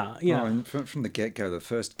 Yeah. From the get-go, the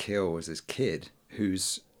first kill was this kid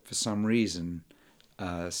who's, for some reason,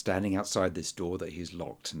 standing outside this door that he's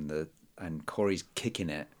locked, and Corey's kicking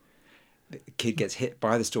it. The kid gets hit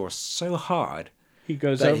by this door so hard he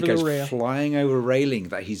goes that over he goes the rail, flying over a railing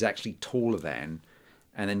that he's actually taller than,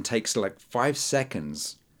 and then takes like 5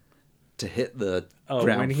 seconds to hit the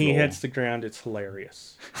ground when he floor. hits the ground, it's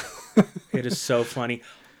hilarious. It is so funny.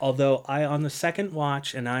 Although on the second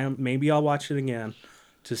watch, and maybe I'll watch it again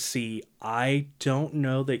to see, I don't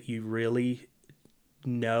know that you really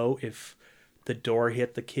know if the door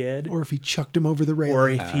hit the kid Or if he chucked him over the railing. or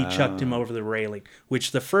if he chucked him over the railing.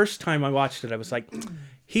 Which the first time I watched it, I was like,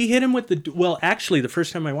 he hit him with the... Well, actually, the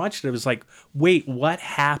first time I watched it, I was like, wait, what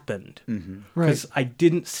happened? Because I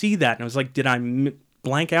didn't see that. And I was like, did I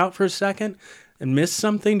blank out for a second and miss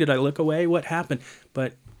something? Did I look away? What happened?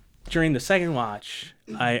 But during the second watch,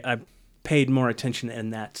 I paid more attention,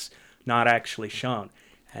 and that's not actually shown.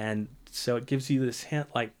 And so it gives you this hint,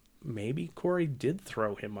 like, maybe Corey did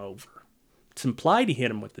throw him over. It's implied he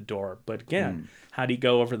hit him with the door, but again, how'd he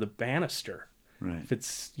go over the banister? Right. If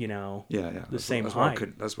it's, the same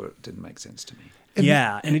height. That's what didn't make sense to me.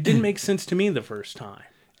 And it didn't make sense to me the first time.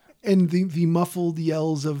 And the muffled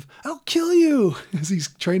yells of, "I'll kill you," as he's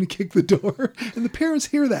trying to kick the door. And the parents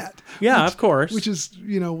hear that. Yeah, of course. Which is,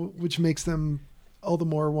 which makes them all the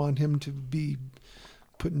more want him to be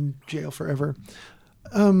put in jail forever.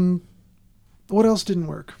 What else didn't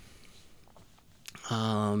work?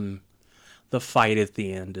 The fight at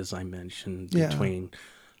the end, as I mentioned, between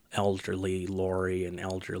elderly Laurie and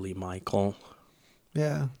elderly Michael.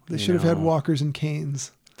 Yeah, they should have had walkers and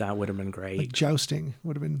canes. That would have been great. Like jousting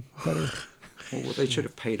would have been better. Well, they should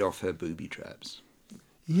have paid off her booby traps.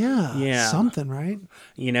 Yeah. Something, right?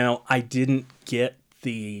 I didn't get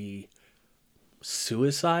the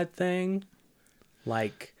suicide thing.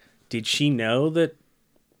 Like, did she know that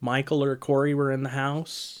Michael or Corey were in the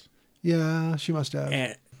house? Yeah, she must have.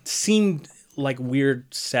 And it seemed like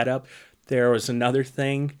weird setup. There was another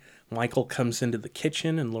thing. Michael comes into the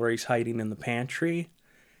kitchen and Laurie's hiding in the pantry,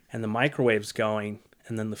 and the microwave's going,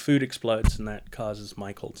 and then the food explodes, and that causes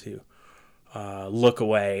Michael to look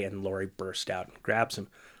away, and Laurie bursts out and grabs him.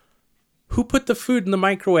 Who put the food in the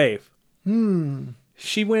microwave?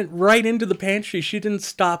 She went right into the pantry. She didn't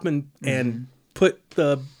stop and put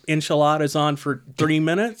the enchiladas on for 3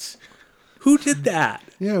 minutes. Who did that?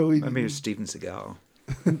 Yeah, Maybe it was Steven Seagal.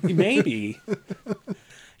 Maybe.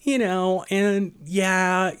 And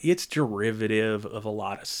yeah, it's derivative of a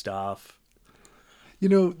lot of stuff.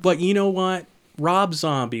 But you know what? Rob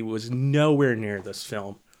Zombie was nowhere near this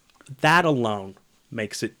film. That alone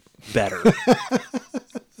makes it better.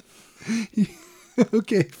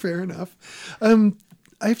 Okay, fair enough.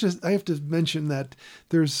 I have to mention that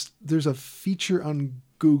there's a feature on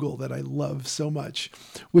Google that I love so much,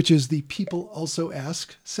 which is the People Also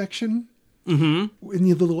Ask section. Mm-hmm. In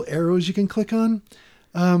the little arrows you can click on.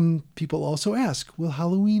 People also ask, will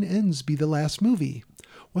Halloween Ends be the last movie?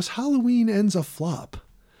 Was Halloween Ends a flop?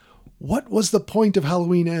 What was the point of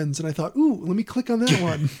Halloween Ends? And I thought, ooh, let me click on that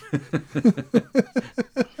one.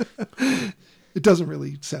 It doesn't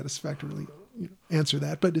really satisfactorily answer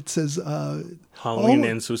that, but it says... Halloween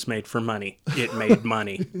Ends was made for money. It made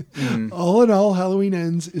money. All in all, Halloween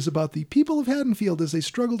Ends is about the people of Haddonfield as they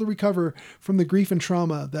struggle to recover from the grief and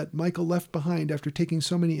trauma that Michael left behind after taking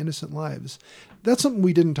so many innocent lives. That's something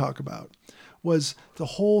we didn't talk about, was the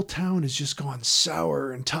whole town has just gone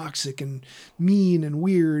sour and toxic and mean and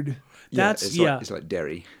weird. It's like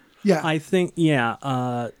Derry. Yeah. I think,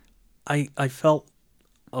 I felt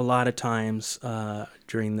a lot of times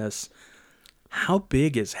during this, how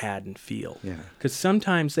big is Haddonfield? Yeah. Because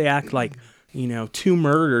sometimes they act like, 2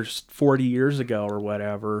 murders 40 years ago or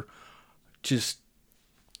whatever just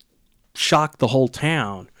shocked the whole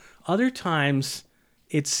town. Other times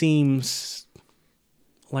it seems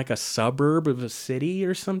like a suburb of a city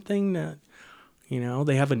or something that,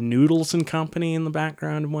 they have a Noodles and Company in the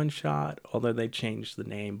background in one shot, although they changed the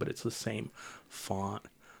name, but it's the same font.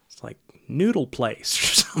 It's like Noodle Place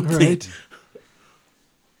or something. Right.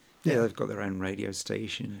 Yeah, they've got their own radio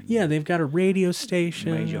station. Yeah, they've got a radio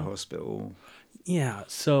station. Major hospital. Yeah,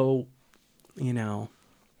 so,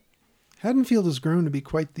 Haddonfield has grown to be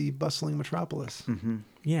quite the bustling metropolis. Mm-hmm.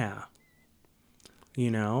 Yeah.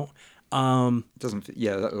 Doesn't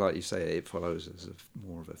like you say, it follows as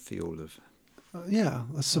more of a field of...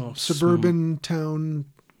 a suburban town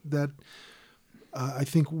that I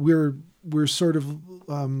think we're sort of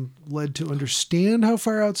led to understand how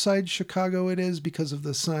far outside Chicago it is because of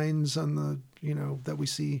the signs on the, that we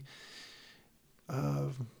see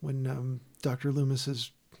when Dr. Loomis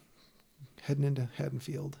is heading into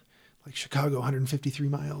Haddonfield, like Chicago, 153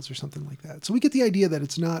 miles or something like that. So we get the idea that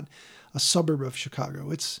it's not a suburb of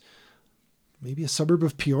Chicago. It's maybe a suburb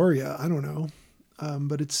of Peoria. I don't know.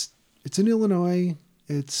 But it's in Illinois.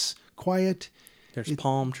 It's quiet. There's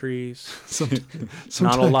palm trees.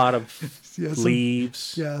 Not a lot of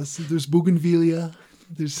leaves. Yes, there's bougainvillea.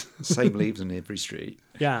 There's same leaves on every street.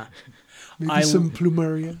 Yeah. Maybe some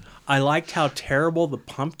plumeria. I liked how terrible the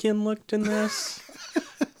pumpkin looked in this.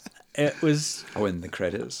 It was... Oh, in the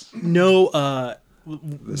credits? No,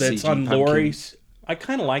 that's on Laurie's... I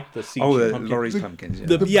kind of like the CG pumpkin. Laurie's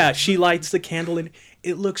pumpkins, yeah. She lights the candle and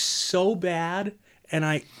it looks so bad, and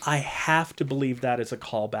I have to believe that is a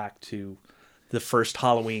callback to the first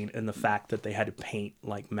Halloween and the fact that they had to paint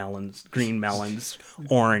like melons, green melons,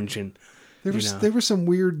 orange, and there were some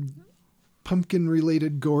weird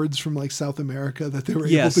pumpkin-related gourds from like South America that they were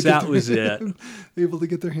able to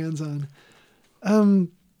get their hands on.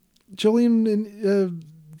 Jolene,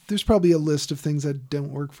 there's probably a list of things that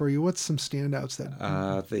don't work for you. What's some standouts that?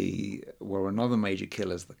 Another major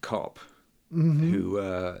killer is the cop,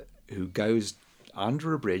 who goes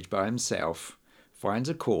under a bridge by himself, finds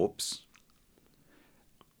a corpse,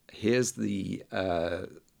 hears the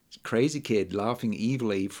crazy kid laughing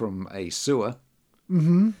evilly from a sewer,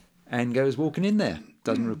 and goes walking in there.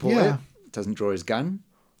 Doesn't report it. Doesn't draw his gun.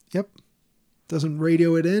 Yep. Doesn't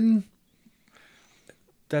radio it in.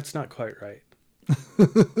 That's not quite right.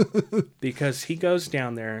 Because he goes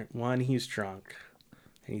down there. One, he's drunk,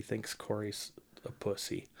 and he thinks Corey's a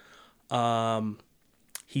pussy.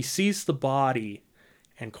 He sees the body,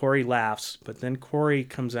 and Corey laughs, but then Corey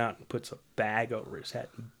comes out and puts a bag over his head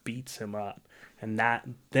and beats him up, and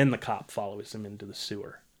then the cop follows him into the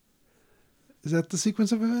sewer. Is that the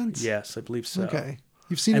sequence of events? Yes, I believe so. Okay.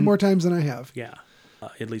 You've seen it more times than I have. Yeah,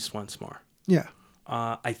 at least once more. Yeah.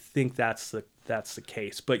 I think that's the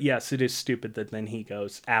case. But yes, it is stupid that then he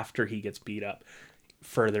goes, after he gets beat up,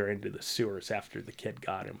 further into the sewers after the kid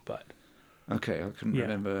got him. But okay, I couldn't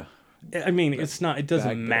remember. I mean, it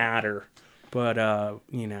doesn't matter. But,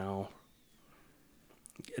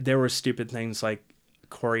 there were stupid things like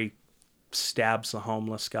Corey stabs the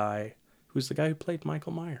homeless guy, who's the guy who played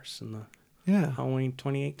Michael Myers in the Halloween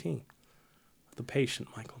 2018. The patient,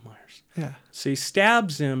 Michael Myers. Yeah. So he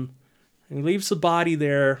stabs him, and he leaves the body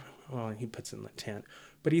there. Well, he puts it in the tent.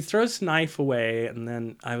 But he throws the knife away, and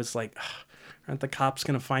then I was like, aren't the cops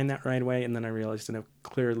going to find that right away? And then I realized that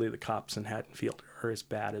clearly the cops in Haddonfield are as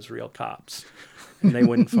bad as real cops. And they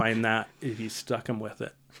wouldn't find that if you stuck them with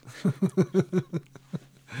it.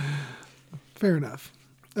 Fair enough.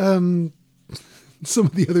 Some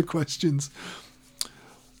of the other questions.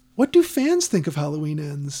 What do fans think of Halloween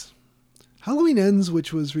Ends? Halloween Ends,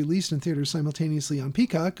 which was released in theaters simultaneously on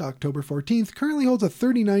Peacock October 14th, currently holds a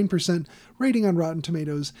 39% rating on Rotten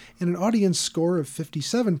Tomatoes and an audience score of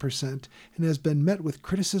 57%, and has been met with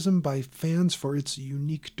criticism by fans for its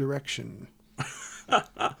unique direction.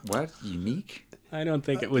 What? Unique? I don't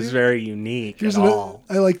think it was very unique at all.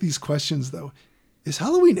 I like these questions, though. Is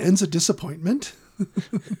Halloween Ends a disappointment?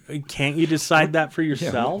 Can't you decide that for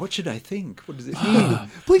yourself? Yeah, what should I think? What does it mean?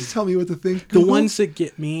 Please tell me what to think. The ones that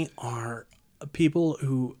get me are people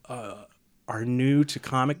who are new to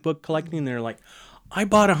comic book collecting. They're like, I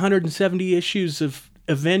bought 170 issues of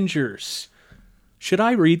Avengers. Should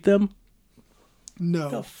I read them? No.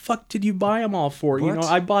 The fuck did you buy them all for? What? You know,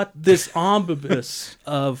 I bought this omnibus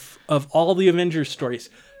of all the Avengers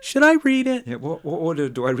stories. Should I read it? Yeah, what order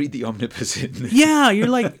do I read the omnibus in? Yeah, you're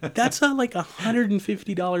like, that's like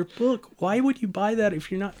 $150 book. Why would you buy that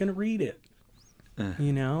if you're not going to read it?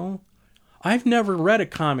 You know? I've never read a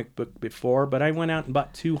comic book before, but I went out and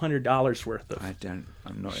bought $200 worth of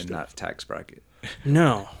I'm not in that tax bracket.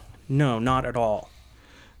 No, not at all.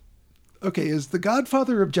 Okay, is The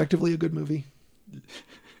Godfather objectively a good movie?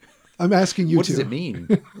 I'm asking you What two. does it mean?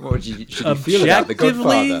 What should you feel about The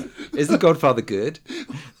Godfather? Is The Godfather good?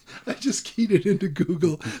 I just keyed it into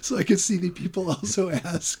Google so I could see the people also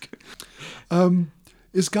ask.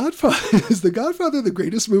 Is The Godfather the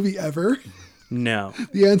greatest movie ever? No.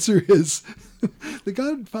 The answer is The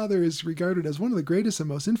Godfather is regarded as one of the greatest and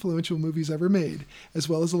most influential movies ever made, as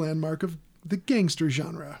well as a landmark of the gangster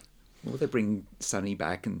genre. Will they bring Sonny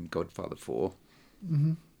back in Godfather 4?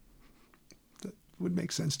 Mm-hmm. That would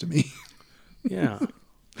make sense to me. Yeah.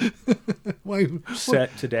 Why?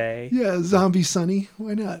 Set today. Yeah, zombie Sonny.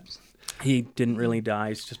 Why not? He didn't really die.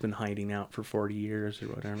 He's just been hiding out for 40 years or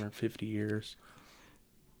whatever, 50 years.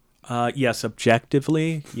 Yes,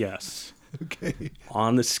 objectively, yes. Okay.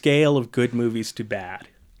 On the scale of good movies to bad,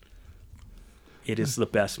 it is the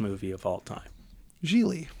best movie of all time.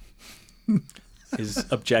 Gigli. Is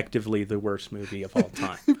objectively the worst movie of all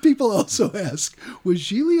time. People also ask, was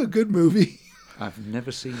Gigli a good movie? I've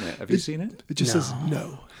never seen it. Have you seen it? It just says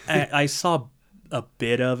no. I saw a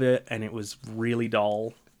bit of it, and it was really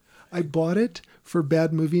dull. I bought it for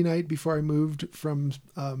Bad Movie Night before I moved from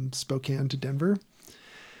Spokane to Denver.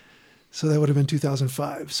 So that would have been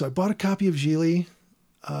 2005. So I bought a copy of Gigli,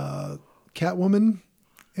 Catwoman,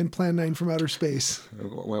 and Plan 9 from Outer Space.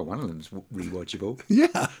 Well, one of them's rewatchable.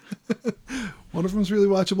 Yeah. One of them's really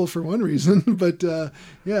watchable for one reason, but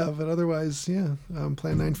but otherwise, Plan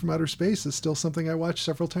 9 from Outer Space is still something I watch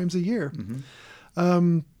several times a year.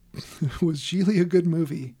 Mm-hmm. Was Gigli a good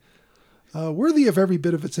movie? Worthy of every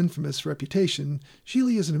bit of its infamous reputation,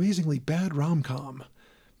 Gigli is an amazingly bad rom-com.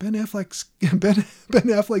 Ben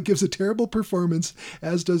Affleck gives a terrible performance,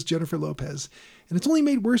 as does Jennifer Lopez, and it's only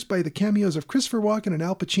made worse by the cameos of Christopher Walken and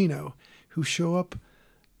Al Pacino, who show up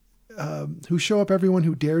everyone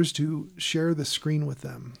who dares to share the screen with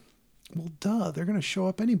them. Well, duh, they're going to show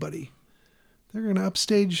up anybody. They're going to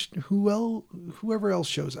upstage whoever else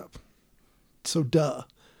shows up. So duh.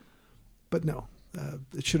 But no,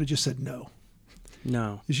 it should have just said no.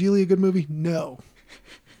 No. Is Gigli a good movie? No.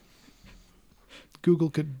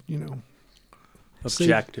 Google could,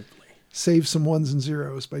 objectively save some ones and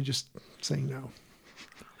zeros by just saying no.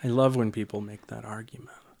 I love when people make that argument.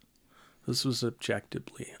 This was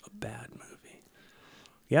objectively a bad movie.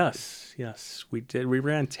 Yes, we did. We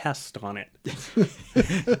ran tests on it.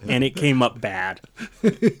 And it came up bad.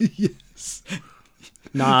 Yes.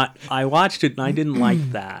 I watched it and I didn't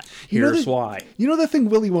like that. Here's why. You know that thing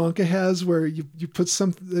Willy Wonka has where you put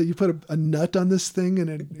a nut on this thing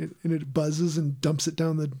and it buzzes and dumps it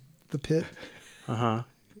down the pit? Uh-huh.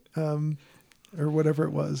 Or whatever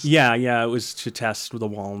it was. Yeah, it was to test the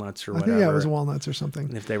walnuts or whatever. I think, it was walnuts or something.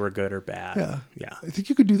 And if they were good or bad. Yeah. I think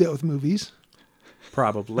you could do that with movies.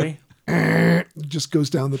 Probably. It just goes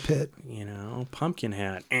down the pit.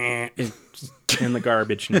 Pumpkinhead. It's in the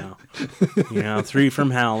garbage now. 3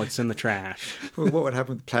 from Hell, it's in the trash. Well, what would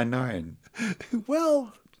happen with Plan 9?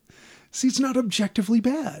 Well, see, it's not objectively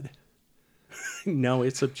bad. No,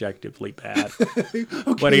 it's objectively bad. Okay,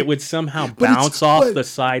 but it would somehow bounce off the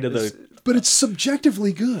side of the... But it's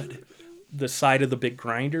subjectively good. The side of the big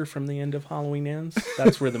grinder from the end of Halloween Ends.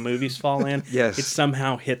 That's where the movies fall in. Yes. It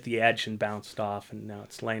somehow hit the edge and bounced off, and now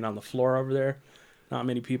it's laying on the floor over there. Not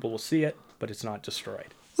many people will see it, but it's not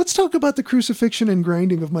destroyed. Let's talk about the crucifixion and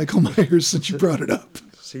grinding of Michael Myers since you brought it up.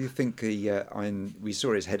 So you think we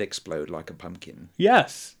saw his head explode like a pumpkin?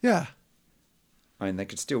 Yes. Yeah. They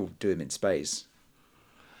could still do him in space.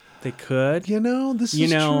 They could. This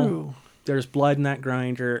is true. There's blood in that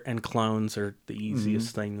grinder, and clones are the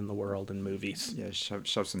easiest thing in the world in movies. Yeah,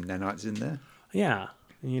 shove some nanites in there. Yeah.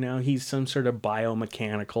 He's some sort of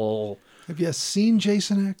biomechanical... Have you seen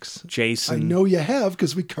Jason X? Jason. I know you have,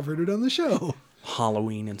 because we covered it on the show.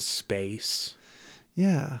 Halloween in space.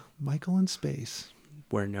 Yeah, Michael in space.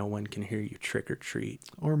 Where no one can hear you trick or treat.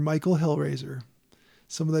 Or Michael Hellraiser.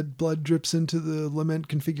 Some of that blood drips into the lament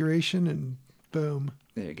configuration, and boom.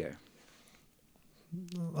 There you go.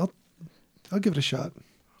 I'll give it a shot.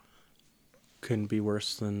 Couldn't be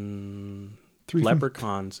worse than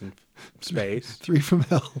leprechauns in space. 3 from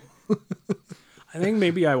Hell. I think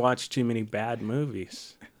maybe I watched too many bad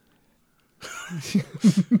movies.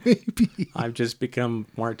 Maybe. I've just become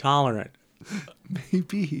more tolerant.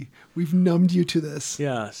 Maybe. We've numbed you to this.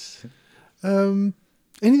 Yes.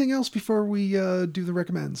 Anything else before we do the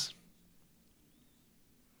recommends?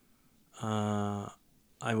 I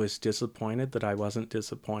was disappointed that I wasn't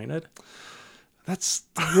disappointed. That's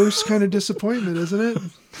the worst kind of disappointment, isn't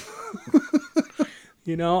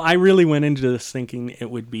it? I really went into this thinking it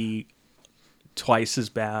would be twice as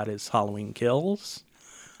bad as Halloween Kills.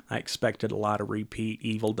 I expected a lot of repeat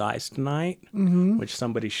Evil Dies Tonight, which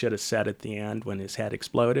somebody should have said at the end when his head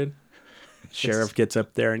exploded. Sheriff gets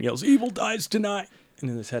up there and yells, "Evil dies tonight," and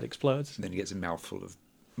then his head explodes. And then he gets a mouthful of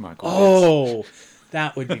Michael. Oh,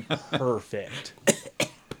 that would be perfect.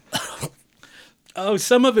 Oh,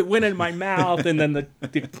 some of it went in my mouth, and then the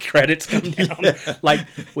credits come down. Like,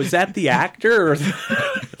 was that the actor or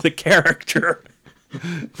the character?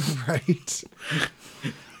 Right.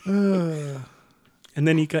 And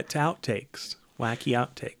then he got to outtakes, wacky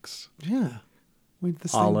outtakes. Yeah.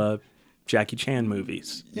 A la Jackie Chan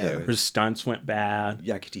movies. Yeah. Her stunts went bad.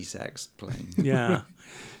 Yakety sax playing. Yeah.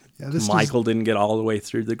 Michael didn't get all the way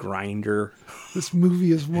through the grinder. This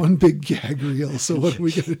movie is one big gag reel, so what are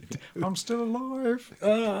we going to do? I'm still alive.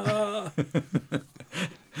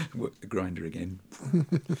 Work the grinder again.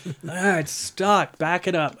 It's stuck. Back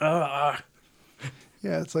it up.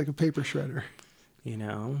 Yeah, it's like a paper shredder.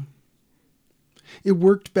 It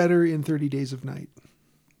worked better in 30 Days of Night.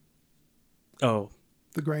 Oh.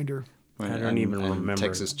 The grinder. I don't even remember.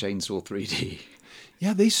 Texas Chainsaw 3D.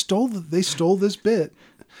 Yeah, they stole this bit.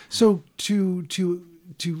 So to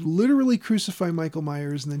literally crucify Michael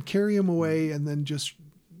Myers and then carry him away and then just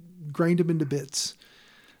grind him into bits.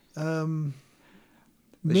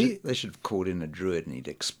 They should have called in a druid and he'd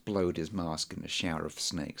explode his mask in a shower of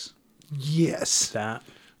snakes. Yes. That.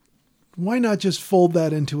 Why not just fold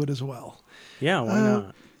that into it as well? Yeah, why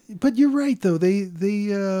not? But you're right, though. They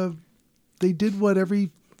did what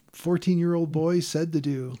every 14-year-old boy said to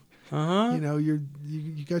do. Uh-huh. You know, you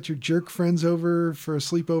got your jerk friends over for a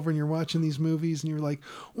sleepover and you're watching these movies and you're like,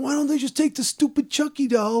 why don't they just take the stupid Chucky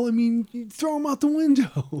doll? I mean, you throw him out the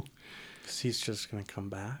window. 'Cause he's just going to come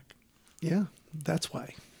back. Yeah, that's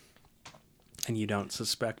why. And you don't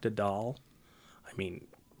suspect a doll? I mean,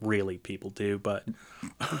 really, people do, but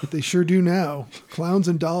They sure do now. Clowns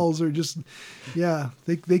and dolls are just,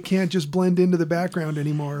 they can't just blend into the background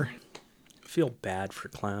anymore. I feel bad for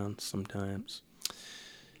clowns sometimes.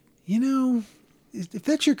 You know, if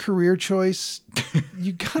that's your career choice,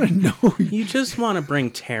 you gotta know. You just want to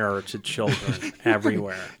bring terror to children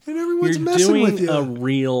everywhere. And everyone's You're messing doing with you. a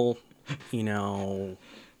real,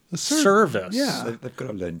 service. Yeah. They've got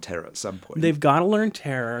to learn terror at some point. They've got to learn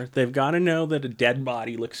terror. They've got to know that a dead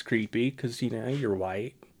body looks creepy because, you're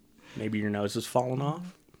white. Maybe your nose is falling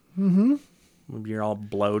off. Mm-hmm. Maybe you're all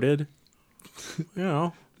bloated.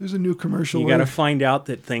 There's a new commercial. You got to find out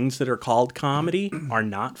that things that are called comedy are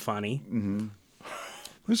not funny. Mm-hmm.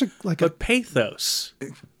 There's But pathos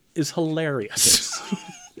is hilarious.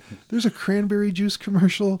 There's a cranberry juice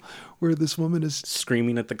commercial where this woman is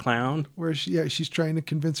Screaming at the clown. where she's trying to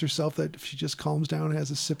convince herself that if she just calms down and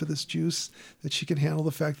has a sip of this juice, that she can handle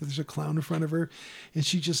the fact that there's a clown in front of her, and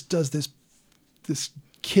she just does this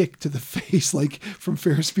kick to the face like from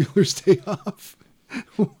Ferris Bueller's Day Off.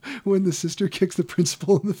 When the sister kicks the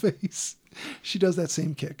principal in the face, she does that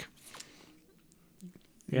same kick.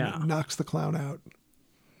 Yeah. Knocks the clown out.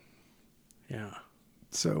 Yeah.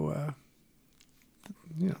 So,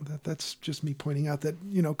 that's just me pointing out that,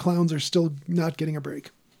 clowns are still not getting a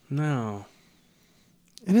break. No.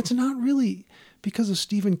 And it's not really because of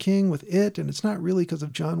Stephen King with It, and it's not really because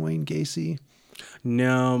of John Wayne Gacy.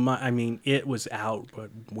 No, it was out, but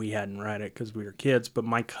we hadn't read it because we were kids. But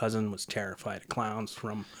my cousin was terrified of clowns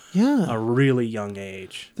from a really young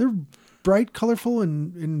age. They're bright, colorful,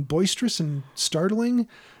 and boisterous and startling,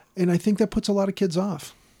 and I think that puts a lot of kids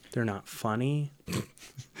off. They're not funny.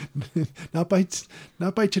 Not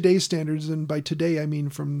by today's standards, and by today I mean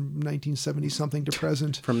from 1970 something to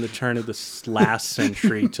present. From the turn of the last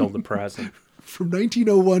century till the present. From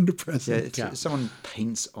 1901 to present. Yeah, someone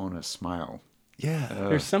paints on a smile. Yeah.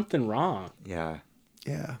 There's something wrong. Yeah.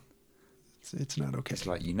 Yeah. It's not okay. It's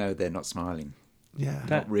like, they're not smiling. Yeah.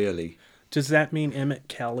 Not really. Does that mean Emmett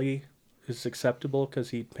Kelly is acceptable because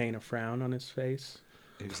he'd paint a frown on his face?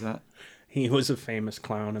 Who's that? He was a famous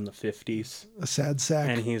clown in the 50s. A sad sack.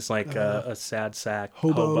 And he's like a sad sack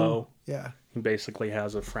hobo. Yeah. He basically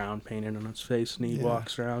has a frown painted on his face and he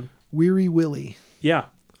walks around. Weary Willie. Yeah.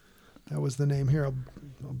 That was the name. Here, I'll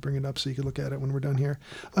bring it up so you can look at it when we're done here.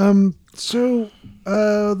 So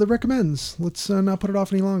the recommends. Let's not put it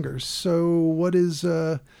off any longer. So what's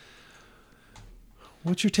your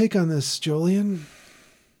take on this, Jolien?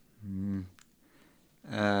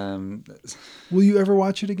 Will you ever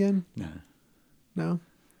watch it again? No. No?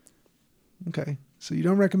 Okay. So you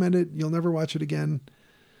don't recommend it. You'll never watch it again.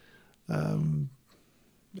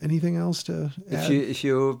 Anything else to add? If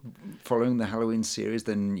you're following the Halloween series,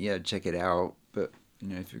 then check it out. But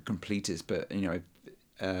if you're completist, but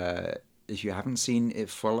if you haven't seen It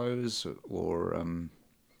Follows or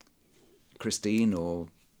Christine or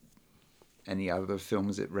any other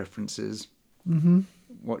films it references,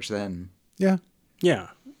 watch them. Yeah. Yeah.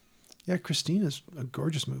 Yeah, Christine is a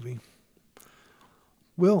gorgeous movie.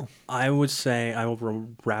 Will? I would say, I will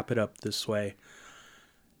wrap it up this way.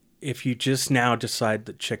 If you just now decide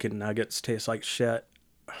that chicken nuggets taste like shit,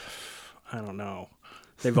 I don't know.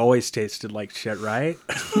 They've always tasted like shit, right?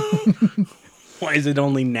 Why is it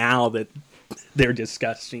only now that they're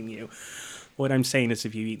disgusting you? What I'm saying is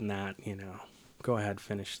if you've eaten that, go ahead,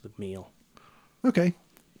 finish the meal. Okay.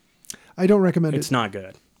 I don't recommend it. It's not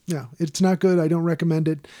good. Yeah, it's not good. I don't recommend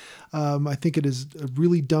it. I think it is a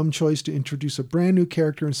really dumb choice to introduce a brand new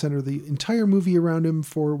character and center the entire movie around him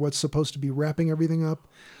for what's supposed to be wrapping everything up.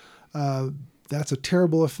 That's a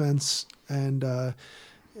terrible offense, and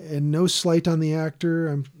no slight on the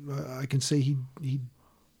actor. I can say he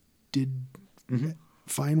did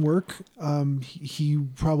fine work. He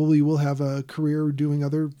probably will have a career doing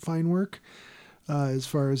other fine work as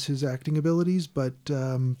far as his acting abilities, but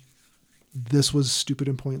this was stupid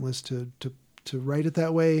and pointless to write it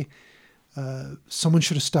that way. someone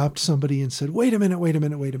should have stopped somebody and said, wait a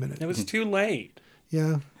minute. It was too late.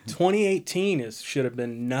 Yeah. 2018 should have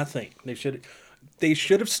been nothing. They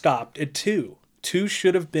should have stopped at 2. 2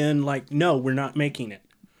 should have been like, no, we're not making it.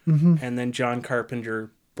 Mm-hmm. And then John Carpenter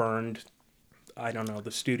burned, I don't know, the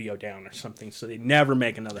studio down or something, so they never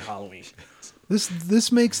make another Halloween.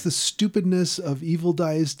 This makes the stupidness of Evil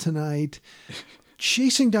Dies Tonight,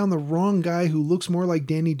 chasing down the wrong guy who looks more like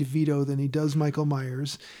Danny DeVito than he does Michael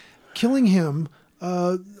Myers, killing him,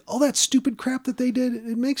 all that stupid crap that they did,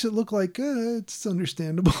 it makes it look like it's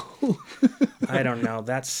understandable. I don't know.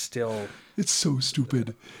 That's still... It's so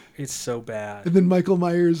stupid. It's so bad. And then Michael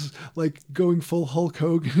Myers, like, going full Hulk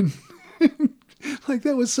Hogan. Like,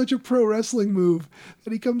 that was such a pro wrestling move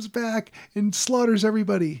that he comes back and slaughters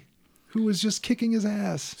everybody who was just kicking his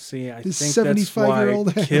ass. See, I his think that's why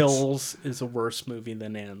ass. Kills is a worse movie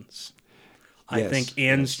than Ends. I think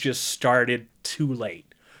Ends just started too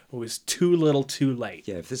late. It was too little too late.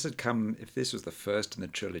 Yeah, if this was the first in the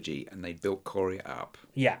trilogy and they built Corey up.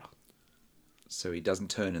 Yeah. So he doesn't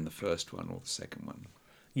turn in the first one or the second one.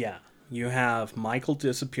 Yeah. You have Michael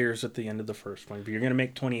disappears at the end of the first one. If you're going to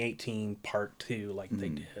make 2018 part 2 like they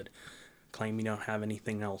did, claim you don't have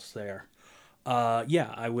anything else there.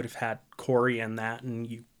 Yeah, I would have had Corey in that, and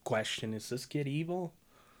you question, is this kid evil?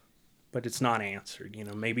 But it's not answered. You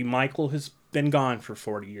know, maybe Michael has been gone for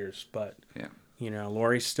 40 years, but, you know,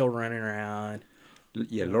 Laurie's still running around.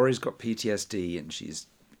 Yeah, Laurie's got PTSD, and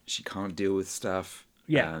she can't deal with stuff.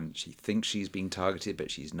 Yeah. She thinks she's being targeted,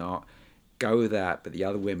 but she's not. Go with that, but the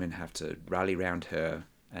other women have to rally around her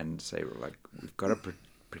and say, like, we've got to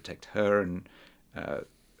protect her and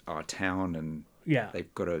our town, and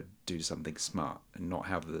they've got to do something smart and not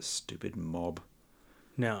have this stupid mob.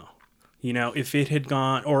 No. You know, if it had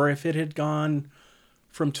gone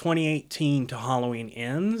from 2018 to Halloween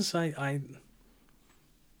Ends, I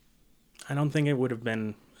don't think it would have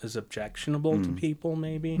been as objectionable to people,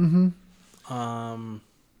 maybe. Mm-hmm.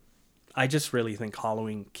 I just really think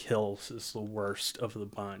Halloween Kills is the worst of the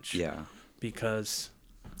bunch. Yeah. Because...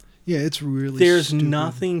 yeah, it's really there's stupid.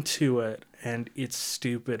 nothing to it, and it's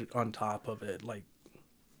stupid on top of it. Like,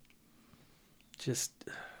 just...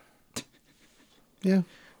 yeah.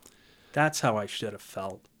 That's how I should have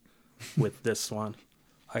felt with this one.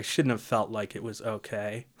 I shouldn't have felt like it was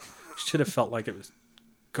okay. I should have felt like it was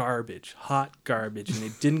garbage, hot garbage, and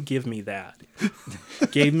it didn't give me that.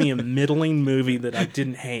 It gave me a middling movie that I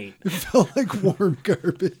didn't hate. It felt like warm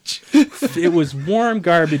garbage. It was warm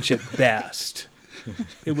garbage at best.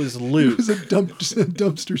 It was loose. It was a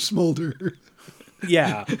dumpster smolder.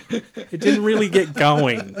 Yeah. It didn't really get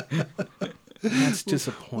going. That's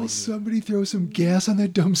disappointing. Will somebody throw some gas on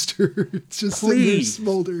that dumpster? It's just sitting there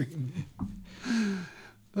smoldering.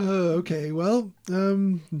 Okay, well,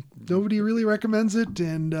 nobody really recommends it,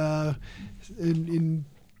 and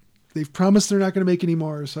they've promised they're not going to make any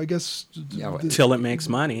more, so I guess... until it makes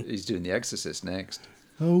money. He's doing The Exorcist next.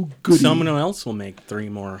 Oh, goody. Someone else will make 3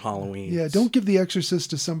 more Halloweens. Yeah, don't give The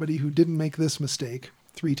Exorcist to somebody who didn't make this mistake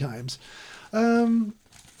 3 times. Do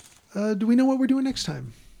we know what we're doing next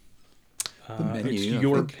time? The menu. It's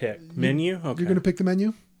your pick. Menu? Okay. You're going to pick the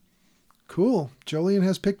menu? Cool. Jolien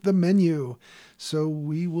has picked the menu. So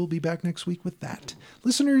we will be back next week with that.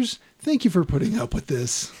 Listeners, thank you for putting up with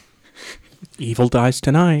this. Evil Dies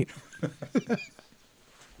Tonight.